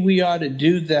 Maybe we ought to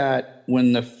do that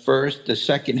when the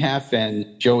second half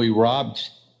end, Joey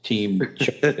Rob's team.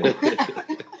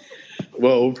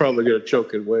 Well, we're probably going to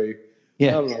choke it away. I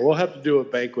Yeah. don't know. We'll have to do a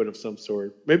banquet of some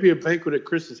sort. Maybe a banquet at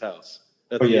Chris's house.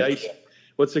 At Oh, the yeah. ice.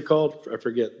 What's it called? I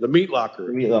forget. The meat locker.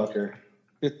 Meat locker.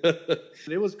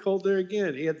 It was cold there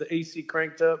again. He had the AC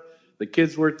cranked up. The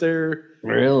kids weren't there.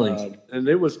 Really? And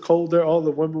it was cold there. All the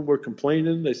women were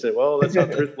complaining. They said, well, that's how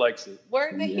Chris likes it.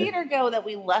 Where'd the heater go that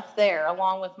we left there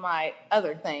along with my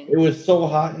other thing? It was so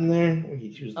hot in there.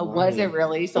 Oh, was it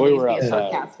really? So We we were being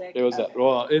outside. sarcastic. It was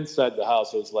well inside the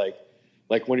house. It was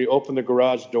like when you open the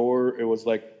garage door, it was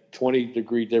like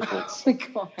 20-degree difference.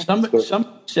 Oh my God.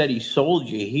 Some said he sold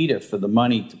you a heater for the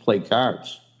money to play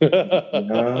cards.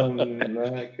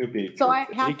 That could be. So I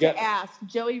have to ask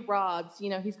Joey Robs,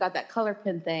 he's got that color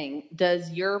pin thing.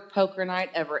 Does your poker night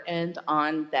ever end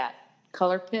on that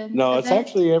color pin? No, it's event?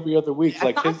 actually every other week.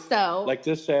 I thought so. Like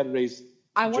this Saturday's.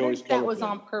 I wonder Joey's if that color was pin.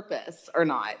 on purpose or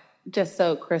not, just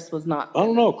so Chris was not. I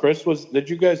don't know. Chris Did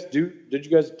you guys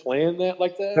plan that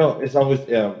like that? No, it's always,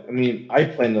 yeah. I mean, I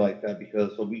planned it like that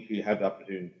because so we could have the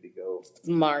opportunity to go.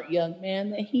 Smart young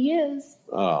man that he is.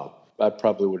 Oh, I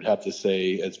probably would have to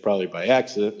say it's probably by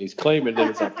accident. He's claiming that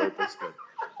it's on purpose,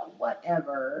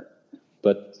 Whatever.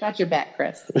 but Got your back,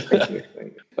 Chris.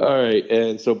 all right.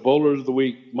 And so bowler of the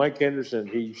week, Mike Henderson.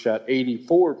 He shot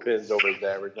 84 pins over his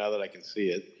average. Now that I can see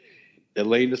it,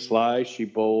 Elena Sly, she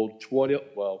bowled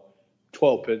 12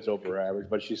 pins over her average,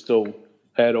 but she still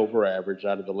had over average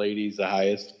out of the ladies, the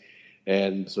highest,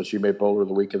 and so she made bowler of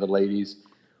the week of the ladies.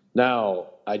 Now,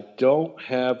 I don't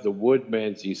have the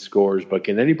Woodmansey scores, but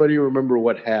can anybody remember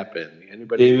what happened?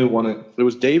 Anybody? David won it. It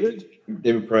was David?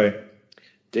 David Pry.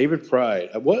 David Pride.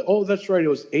 What? Oh, that's right. It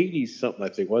was 80 something, I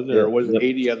think, wasn't it? Or was it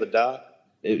 80 on the dot?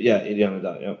 80 on the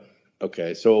dot, yeah.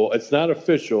 Okay, so it's not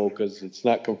official because it's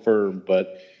not confirmed,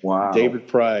 but Wow. David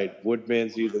Pride,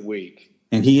 Woodmansey of the week.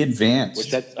 And he advanced.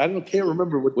 Which can't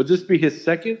remember. Would this be his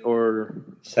second or?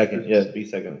 Second, yes, be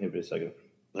second. He'll be second.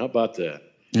 How about that?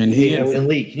 And Hey, and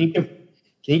Lee, can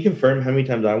you confirm how many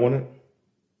times I won it?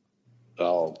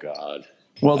 Oh, God.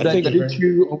 well, I think did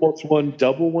you almost won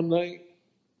double one night?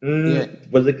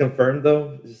 Was it confirmed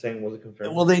though? Is it saying was it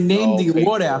confirmed? well, they named the Okay,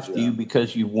 award after yeah. you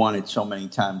because you won it so many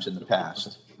times in the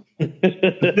past.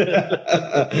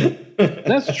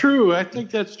 That's true. I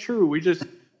think that's true. We just,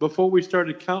 before we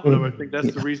started counting them, I think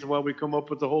that's the reason why we come up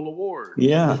with the whole award.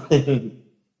 Yeah.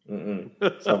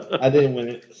 So I didn't win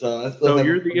it. So I still So have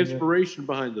you're it. the inspiration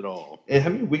behind it all. And how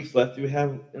many weeks left do we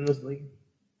have in this league?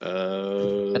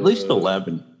 At least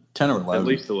 11. 10 or 11. At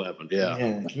least 11, yeah.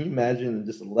 Man, can you imagine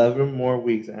just 11 more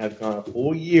weeks and I've gone a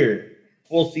full year,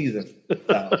 full season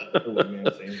without the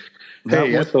Woodmansey?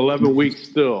 Hey, that's 11 weeks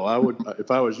still. I would, if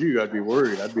I was you, I'd be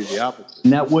worried. I'd be the opposite.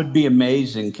 And that would be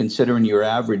amazing considering your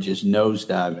average is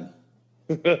nosediving.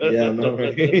 Yeah, no,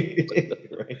 right?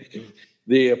 Right.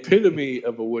 The epitome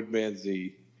of a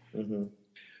Woodmansey. Mhm.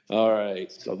 All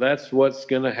right, so that's what's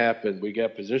going to happen. We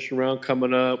got position round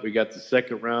coming up. We got the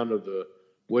second round of the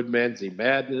Woodmansey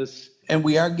Madness. And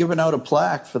we are giving out a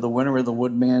plaque for the winner of the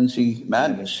Woodmansey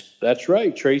Madness. That's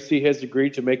right. Tracy has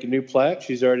agreed to make a new plaque.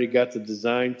 She's already got the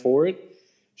design for it.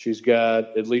 She's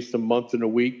got at least a month and a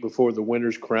week before the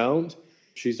winner's crowned.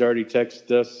 She's already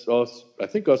texted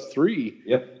us three,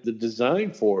 the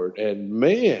design for it. And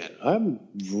man, I'm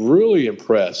really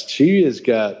impressed. She has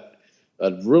got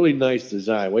a really nice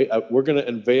design. We're going to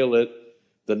unveil it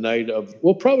the night of,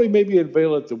 we'll probably maybe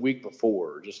unveil it the week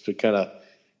before just to kind of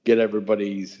get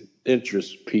everybody's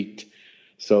interest peaked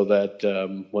so that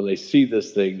when they see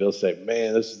this thing, they'll say,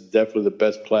 man, this is definitely the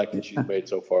best plaque that she's made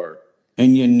so far.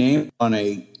 And you're named on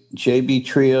a JB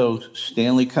Trio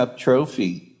Stanley Cup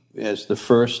trophy as the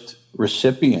first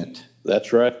recipient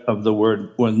That's right. of the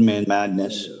Woodman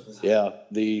Madness. Yeah,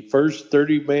 the first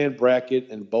 30-man bracket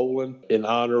in bowling in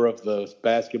honor of the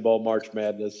basketball March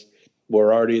Madness.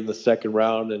 We're already in the second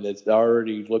round, and it's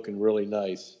already looking really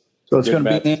nice. So it's Good going to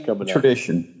be matches coming up.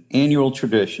 annual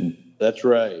tradition. That's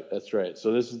right. That's right.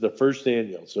 So this is the first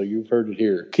annual. So you've heard it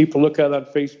here. Keep a lookout on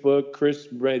Facebook. Chris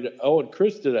and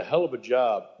Chris did a hell of a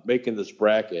job making this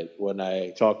bracket. When I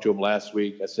talked to him last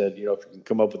week, I said, if you can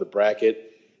come up with a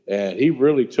bracket, and he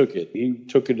really took it. He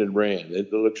took it and ran.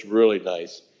 It looks really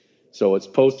nice. So it's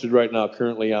posted right now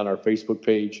currently on our Facebook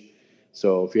page.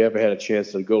 So if you haven't had a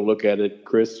chance to go look at it,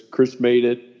 Chris made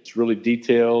it. It's really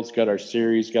detailed. It's got our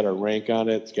series, got our rank on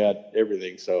it. It's got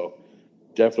everything. So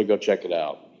definitely go check it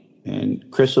out. And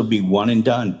Chris will be one and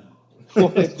done.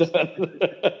 One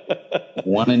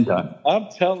and done. I'm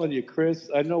telling you, Chris,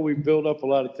 I know we build up a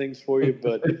lot of things for you,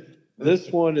 but this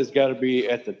one has got to be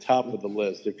at the top of the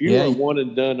list. If you are one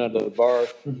and done under the bar,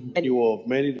 you will have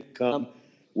many to come.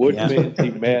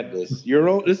 Woodmansey Madness.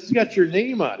 This has got your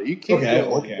name on it. You can't get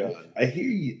one done. I hear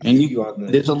you. And you on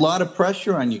this. there's a lot of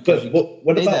pressure on you. But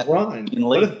what say about that Ron? in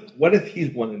late. What if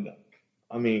he's one and done?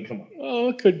 I mean, come on. Oh,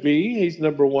 it could be. He's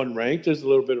number one ranked. There's a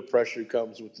little bit of pressure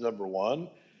comes with number one.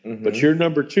 but you're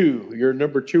number two. You're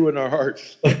number two in our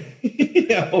hearts.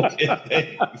 Yeah, okay,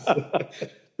 thanks.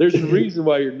 There's a reason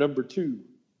why you're number two.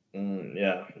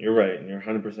 Yeah, you're right. You're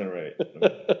 100% right.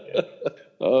 Yeah.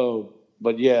 Oh,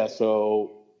 but yeah,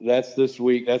 so that's this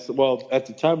week. At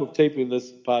the time of taping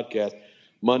this podcast,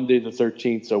 Monday the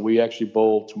 13th. So we actually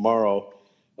bowl tomorrow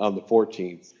on the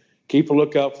 14th. Keep a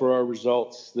lookout for our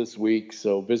results this week.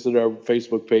 So visit our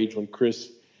Facebook page when Chris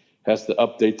has to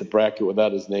update the bracket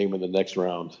without his name in the next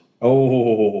round.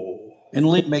 Oh. And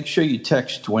Lee, make sure you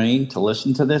text Dwayne to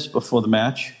listen to this before the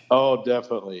match. Oh,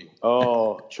 definitely.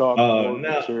 Oh, chalkboard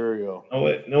material.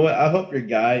 No, what? I hope your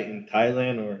guy in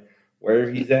Thailand or wherever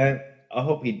he's at, I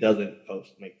hope he doesn't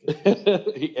make this.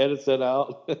 He edits it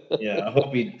out. Yeah, I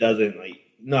hope he doesn't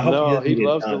he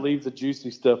loves to leave the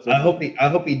juicy stuff in. I hope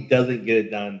he doesn't get it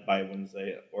done by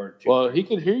Wednesday or Tuesday. Well, he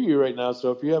can hear you right now,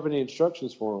 so if you have any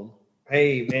instructions for him.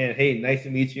 Hey, man. Hey, nice to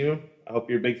meet you. I hope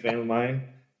you're a big fan of mine.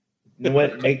 You know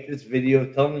what? Make this video.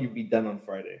 Tell him you'll be done on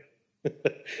Friday.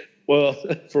 Well,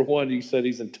 for one, you said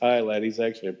he's in Thailand. He's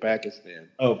actually in Pakistan.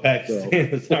 Oh,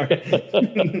 Pakistan. Sorry.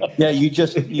 Yeah, you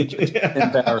just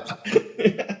embarrassed.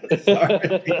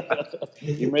 Sorry.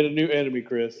 You made a new enemy,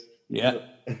 Chris. Yeah.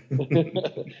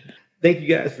 Thank you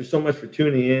guys so much for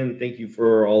tuning in. Thank you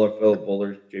for all our fellow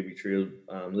bowlers, JB Trio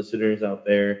listeners out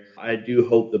there. I do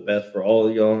hope the best for all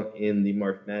of y'all in the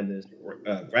March Madness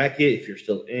bracket if you're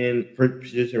still in for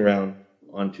position round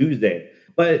on Tuesday.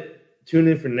 But tune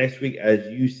in for next week as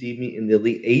you see me in the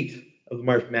Elite 8 of the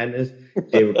March Madness.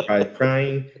 David Price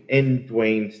crying and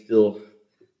Dwayne still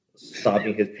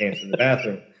sobbing his pants in the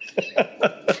bathroom.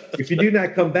 If you do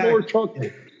not come back...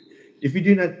 If you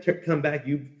do not come back,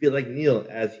 you feel like Neil,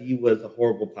 as he was a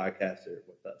horrible podcaster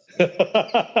with us.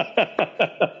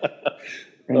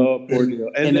 Oh, poor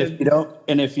Neil. And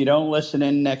if you don't listen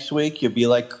in next week, you'll be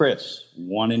like Chris,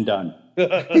 one and done.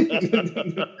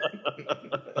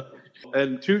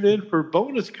 And tune in for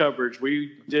bonus coverage.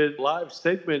 We did live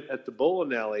segment at the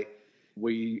bowling alley.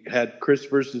 We had Chris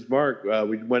versus Mark.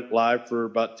 We went live for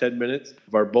about 10 minutes.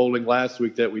 Our bowling last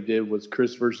week that we did was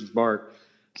Chris versus Mark.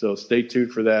 So stay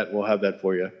tuned for that. We'll have that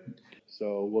for you.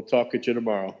 So we'll talk at you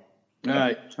tomorrow. All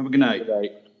right. Have a good night. Good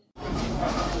night.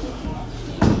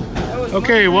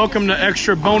 Okay, welcome to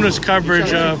extra bonus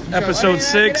coverage of episode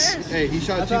 6. Hey, he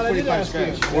shot 245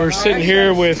 scratch. We're sitting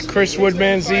here with Chris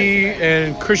Woodmansey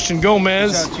and Christian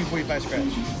Gomez. Shot 245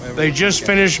 scratch. They just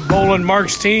finished bowling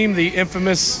Mark's team, the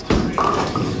infamous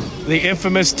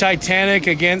Titanic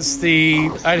against the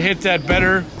I'd hit that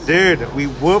better. Dude, we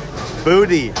whooped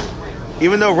booty.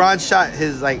 Even though Ron shot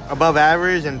his above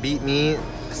average and beat me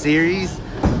series,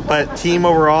 but team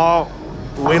overall,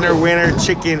 winner,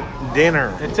 chicken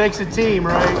dinner. It takes a team,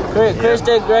 right? Chris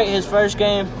did great his first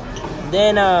game.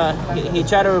 Then he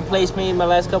tried to replace me in my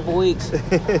last couple weeks,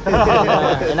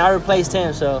 and I replaced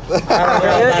him. So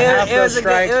it was a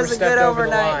good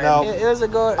overnight. No. It was a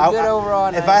good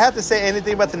overall night. If I have to say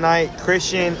anything about tonight,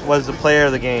 Christian was the player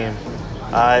of the game,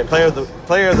 player of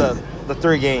the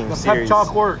 3 games The series. pep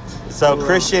talk worked. So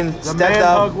Christian The stepped man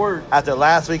up hug worked. after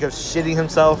last week of shitting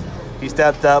himself. He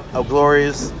stepped up, a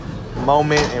glorious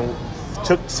moment, and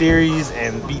took series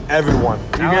and beat everyone.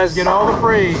 You guys get all the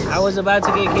praise. I was about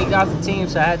to get kicked off the team,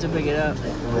 so I had to pick it up.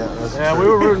 Yeah, we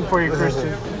were rooting for you, Christian.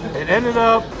 It ended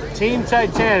up Team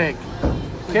Titanic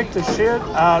kicked the shit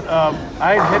out of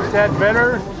I'd hit that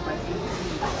better,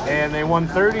 and they won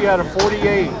 30 out of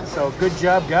 48. So good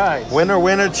job, guys.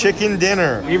 Winner, chicken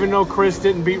dinner. Even though Chris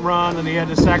didn't beat Ron and he had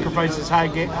to sacrifice his high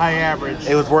average.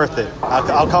 It was worth it.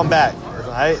 I'll come back.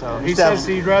 Right? So he says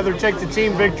he'd rather take the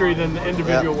team victory than the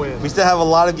individual win. We still have a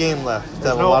lot of game left.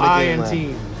 There's no I in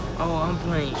team. Oh, I'm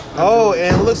playing. Oh,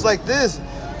 and it looks like this.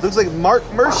 Looks like Mark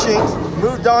Mershink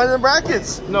moved on in the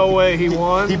brackets. No way he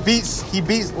won. He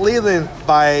beats Leland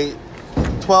by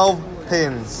 12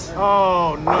 pins.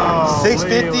 Oh no.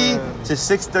 650 Leland. to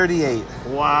 638.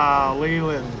 Wow,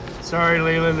 Leland. Sorry,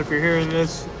 Leland, if you're hearing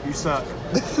this, you suck.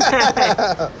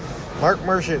 Mark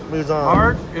Merchant moves on.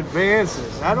 Mark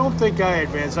advances. I don't think I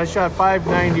advanced. I shot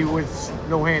 590 with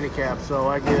no handicap, so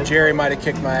I get. Jerry might have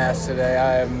kicked my ass today.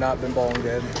 I have not been bowling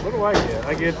good. What do I get?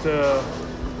 I get. I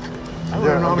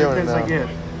don't know how many pins I get.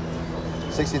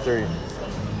 63.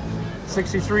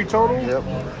 63 total? Yep.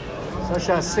 So I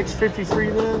shot 653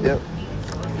 then? Yep.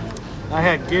 I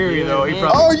had Gary, though. He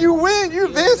probably. Oh, you win. You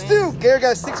advanced too. Gary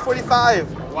got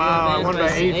 645. Wow, I won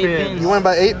by 8 pins. You won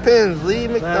by 8 pins. Lee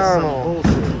That's McDonald.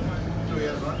 some bullshit.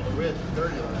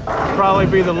 Probably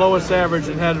be the lowest average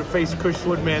and had to face Chris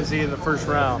Woodmansey in the first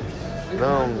round.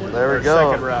 Boom. There Or we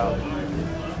go. Second round.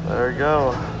 There we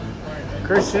go.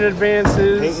 Christian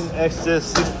advances. Peyton Extra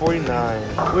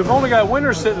 649. We've only got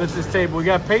winners sitting at this table. We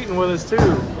got Peyton with us too.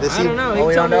 I don't know. Oh,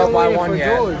 we He don't told me know I'm if I waiting won for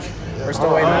yet. George. We're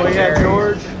still waiting Oh, on we got Jerry.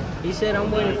 George. He said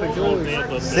I'm waiting for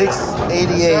George.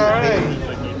 688. All Peyton.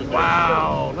 right.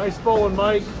 Wow. Nice bowling,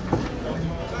 Mike.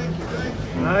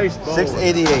 Nice bowling.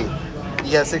 688.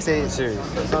 You got 688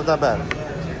 series. That's not that bad.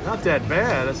 Not that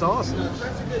bad. That's awesome.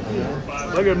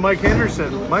 Look at Mike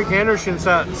Henderson. Mike Henderson's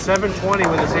at 720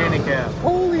 with his handicap.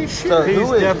 Holy shit. So He's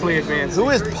who is, definitely advancing. who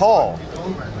is Paul?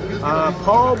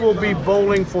 Paul will be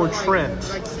bowling for Trent.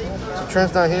 So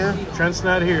Trent's not here? Trent's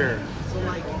not here.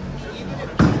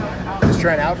 Is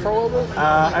Trent out for a little bit?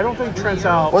 I don't think Trent's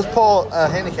out. What's Paul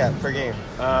handicap per game?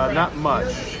 Not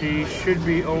much. He should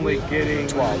be only getting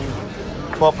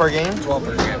 12 per game? 12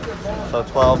 per game. So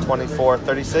 12, 24,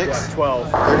 36?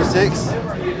 12. 36?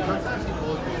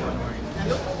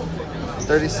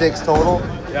 36 total?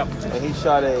 Yep. And he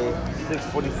shot a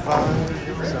 645.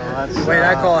 So that's. Wait,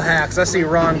 I call hacks. I see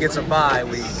Ron gets a bye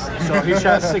week. So he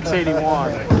shot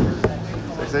 681.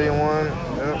 681.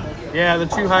 Yep. Yeah, the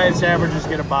two highest averages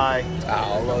get a bye.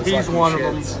 Oh, those He's lucky one of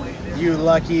shits. them. You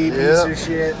lucky piece Yeah. of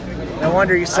shit. No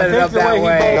wonder you set I it think up the that way he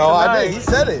way. No, I Tonight. did. He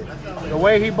said it. The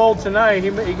way he bowled tonight, he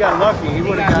got lucky. He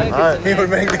would have All got. right. He would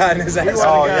have been gotten his ass.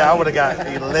 Oh, yeah, I would have got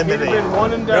He'd have eliminated. been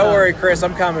one and done. Don't worry, Chris.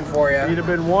 I'm coming for He'd you. have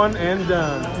been one and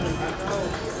done.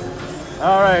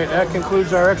 All right, that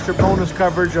concludes our extra bonus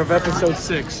coverage of episode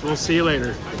 6. We'll see you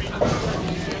later.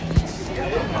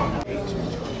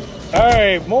 All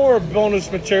right, more bonus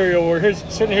material. We're here,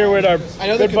 sitting here with our I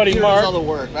know the good buddy computer Mark. does all the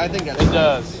work, but I think that's It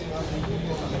does.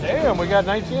 Damn, we got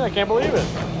 19. I can't believe it.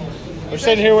 We're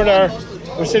sitting here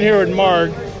with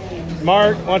Mark.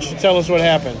 Mark, why don't you tell us what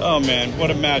happened? Oh man,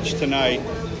 what a match tonight!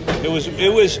 It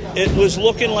was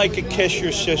looking like a kiss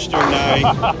your sister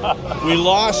night. We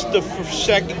lost the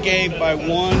second game by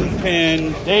 1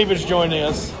 pin. David's joining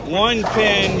us. 1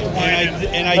 pin,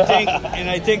 and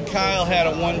I think Kyle had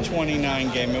a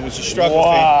 129 game. It was a struggle.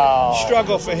 Wow.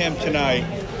 Struggle for him tonight.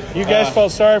 You guys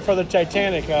felt sorry for the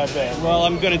Titanic, I bet. Well,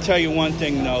 I'm going to tell you one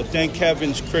thing though. Thank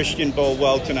heavens Christian bowled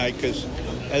well tonight, because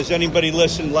as anybody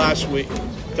listened to last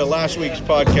week's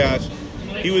podcast,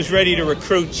 he was ready to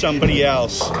recruit somebody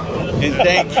else. And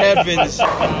thank heavens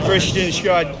Christian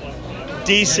shot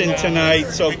decent tonight,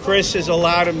 so Chris has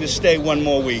allowed him to stay one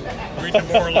more week. We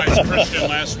demoralized Christian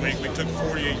last week. We took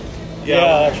 48.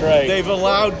 Yeah, that's right. They've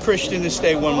allowed Christian to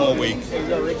stay one more week.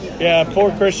 Yeah,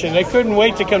 poor Christian. They couldn't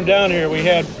wait to come down here. We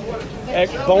had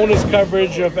bonus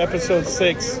coverage of episode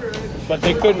 6, but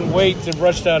they couldn't wait to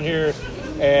rush down here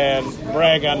and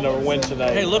brag on their win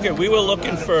tonight. Hey, look, we were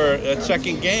looking for a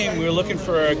second game. We were looking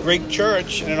for a great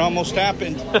church, and it almost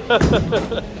happened.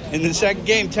 In the second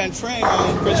game, 10 frame,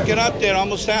 Chris got up there, it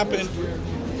almost happened.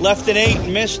 Left an 8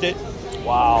 and missed it.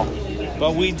 Wow.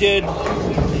 But we did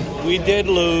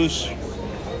lose.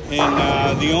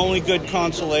 And the only good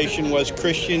consolation was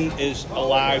Christian is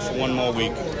alive for one more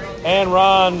week. And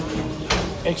Ron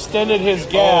extended his Oh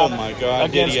gap my God!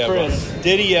 against Chris.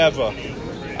 Did he ever?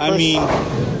 I mean,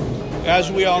 as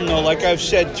we all know, like I've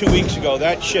said 2 weeks ago,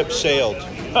 that ship sailed.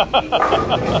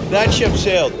 That ship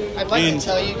sailed. I'd like And to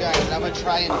tell you guys that I'm going to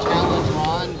try and challenge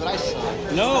Ron, but I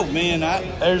suck. no, man,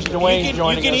 There's Dwayne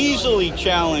joining you can us. easily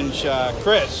challenge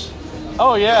Chris.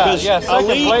 Oh, yeah. Because Yeah, second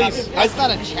Ali- place. That's not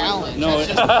a challenge. No,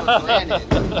 That's just for granted.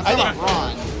 It's not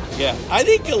Ron. Yeah, I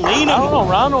think I don't Alina. know.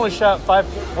 Ron only shot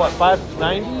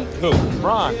 590? Who?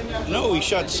 Ron. No, he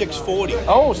shot 640.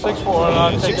 Oh, 6'4".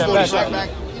 I'll take that 647. back.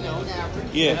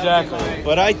 Average. Yeah, Exactly.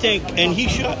 But I think, and he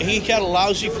had a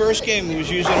lousy first game. He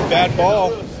was using a bad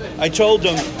ball. I told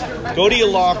him, go to your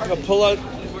locker, pull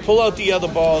out the other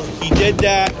ball. He did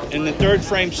that in the third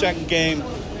frame, second game,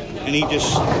 and he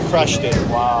just crushed it.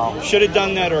 Wow. Should have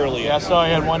done that earlier. Yeah, I saw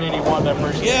he had 181 that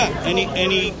first game. Yeah,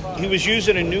 and he was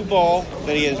using a new ball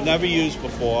that he has never used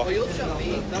before.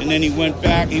 And then he went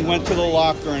back. He went to the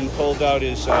locker and pulled out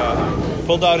his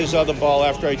other ball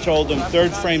after I told him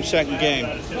third frame, second game.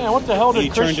 Man, what the hell He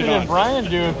did turned Christian it on. and Brian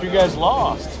do if you guys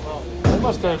lost? They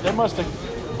must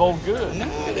have bowled good.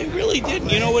 No, they really didn't.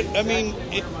 You know what? I mean,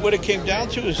 what it came down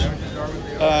to is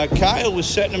Kyle was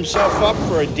setting himself up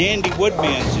for a dandy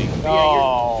Woodmansey.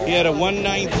 Oh, He had a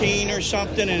 119 or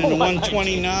something and a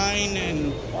 129,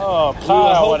 and oh,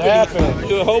 Kyle, what happened?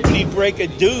 we were hoping he'd break a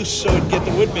deuce so he'd get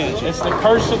the Woodmansey. It's the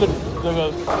curse of the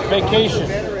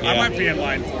vacation. I might be in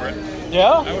line for it. Yeah,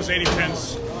 I was 80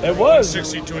 pins. it was.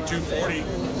 60 to a 240.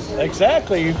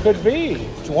 Exactly, you could be.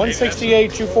 It's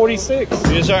 168, 246.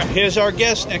 Here's our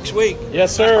guest next week.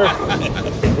 Yes, sir.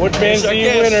 Here's Woodmansey our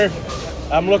guest.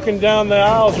 winner. I'm looking down the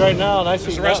aisles right now, and I see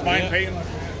Is the rest nothing. mine,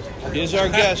 Peyton? Here's our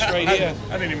guest right here.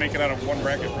 I didn't even make it out of one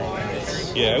bracket, probably.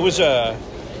 Yeah, it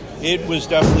was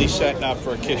definitely setting up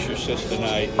for a kiss your sister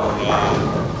night.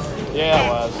 And,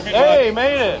 Yeah, it was. Hey,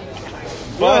 made it.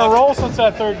 We're on a roll since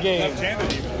that third game.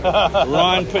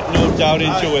 Ron put no doubt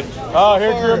into it. Oh,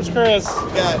 here comes Chris.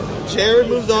 Got Jared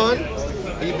moves on.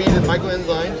 He beat Michael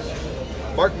Ensign.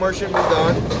 Mark Martian moved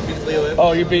on. Beat Leland.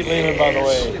 Oh, you beat Leland, by the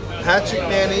way. Patrick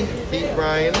Manning beat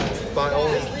Brian by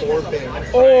only 4 pins.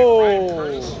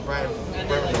 Oh,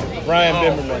 Brian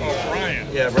Bimmerman. Brian.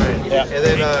 Yeah, Brian. Yeah. And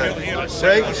then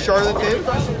Greg Charlatan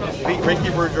beat Ricky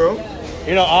Boudreau.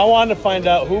 You know, I wanted to find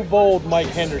out who bowled Mike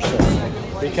Henderson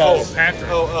because Patrick.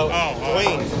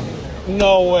 Dwayne.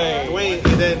 no way. Dwayne.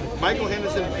 And then Michael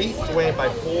Henderson beat Dwayne by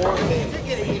 4 pins.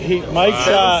 Mike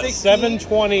shot 760,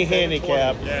 720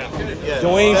 handicap. Yeah. Yeah.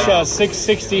 Dwayne shot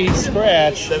 660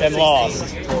 scratch and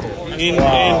lost.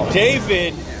 And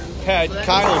David had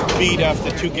Kyle beat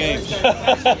after 2 games.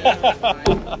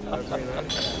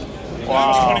 That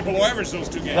was 20 below average those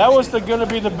 2 games. That was going to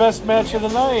be the best match of the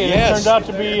night, and Yes. it turned out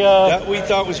to be That we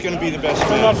thought was going to be the best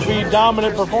match.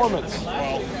 dominant performance.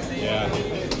 Yeah.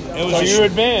 It So was you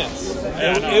advance.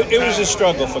 it was a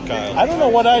struggle for Kyle. I don't know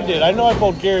what I did. I know I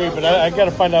bowled Gary, but I got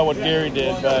to find out what Gary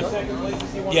did. But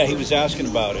Yeah, he was asking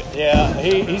about it. yeah,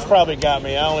 he's probably got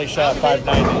me. I only shot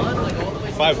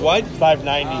 590. 5 what?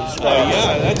 590 Oh, scratch.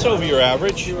 yeah, that's over your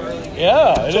average.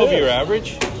 Yeah, It's over your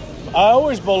average. I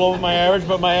always bowl over my average,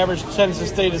 but my average tends to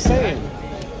stay the same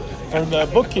for the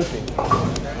bookkeeping.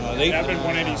 I've been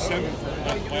 187 for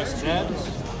the last 2 months.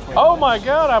 Oh my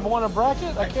God, I've won a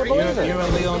bracket. I can't believe it. You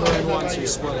and Leon were in one, so you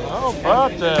split it. Oh,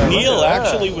 but Neil look at that.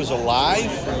 actually was alive.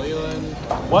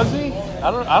 Was he? I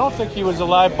don't think he was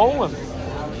alive bowling.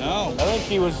 No. I think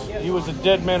he was a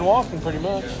dead man walking pretty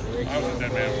much. I was a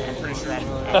dead man. I'm pretty sure I'm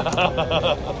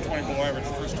 20 below average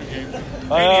the first 2 games.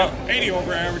 80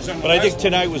 over average on the But I think last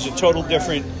tonight was a total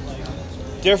different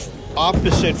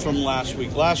opposite from last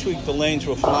week. Last week the lanes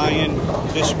were flying.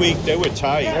 This week they were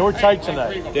tight. They were tight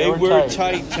tonight. They were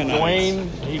tight tonight. Dwayne,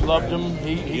 he loved him.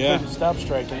 He Yeah. couldn't stop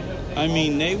striking. I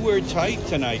mean, they were tight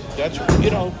tonight. That's,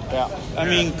 Yeah. I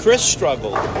mean, Chris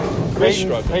struggled.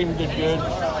 Peyton did good.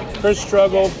 Chris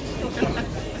struggled.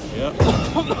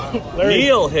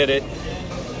 Neil hit it.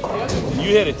 You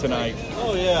hit it tonight.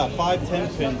 Oh yeah, 5-10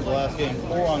 pins the last game,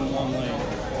 4 on 1 lane.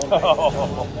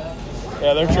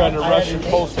 Yeah, they're trying to rush your your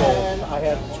post hole. I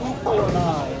had 2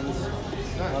 4-9s.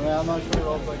 I mean, I'm not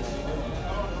sure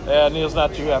what Yeah, Neil's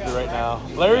not too happy right now.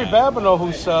 Larry Babineau, who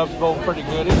subbed, bowled pretty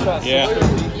good. He shot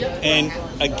 650. And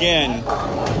again,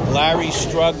 Larry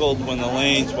struggled when the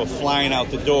lanes were flying out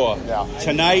the door. Yeah.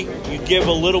 Tonight, you give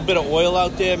a little bit of oil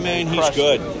out there, man, he's Crushed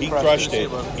good. it. He Crushed crushed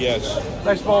it. it. Yes.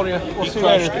 Nice bowling you. We'll He see you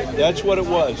crushed later. it. That's what it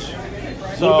was.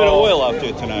 A little bit of oil out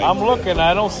there tonight. I'm looking.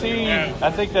 I don't see. I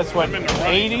think that's what, I'm in the running for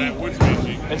 80? that Woods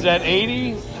Manzi. Is that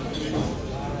 80?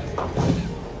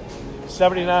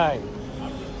 79.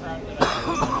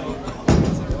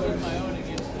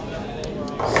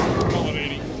 Call it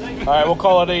 80. All right, we'll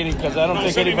call it 80 because I don't No,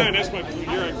 think 79, anybody. that's my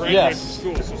year I graduated Yes.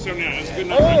 from school, so 79, that's a good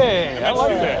enough. Hey, I like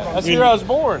that. That's the year I was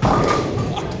born.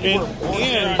 And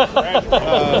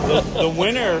the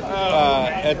winner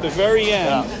at the very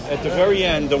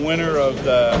end, the winner of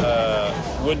the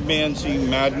Woodmansey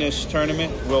Madness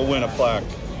tournament will win a plaque.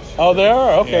 Oh, they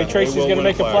are? Okay, Yeah, Tracy's they will going to win a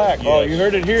make a plaque. plaque, Oh, yes. you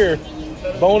heard it here.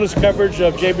 Bonus coverage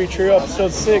of JB Trio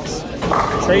episode 6.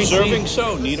 Tracy. Deserving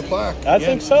so, need a plaque. I Yeah.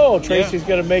 think so. Tracy's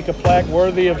going to make a plaque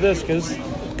worthy of this because it's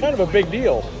kind of a big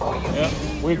deal. Yeah.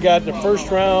 We've got the first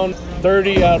round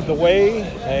 30 out of the way,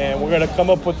 and we're going to come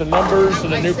up with the numbers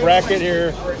and a new bracket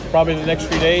here probably in the next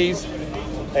few days.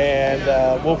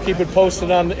 And we'll keep it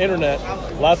posted on the internet.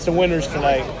 Lots of winners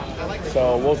tonight.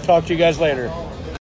 So we'll talk to you guys later.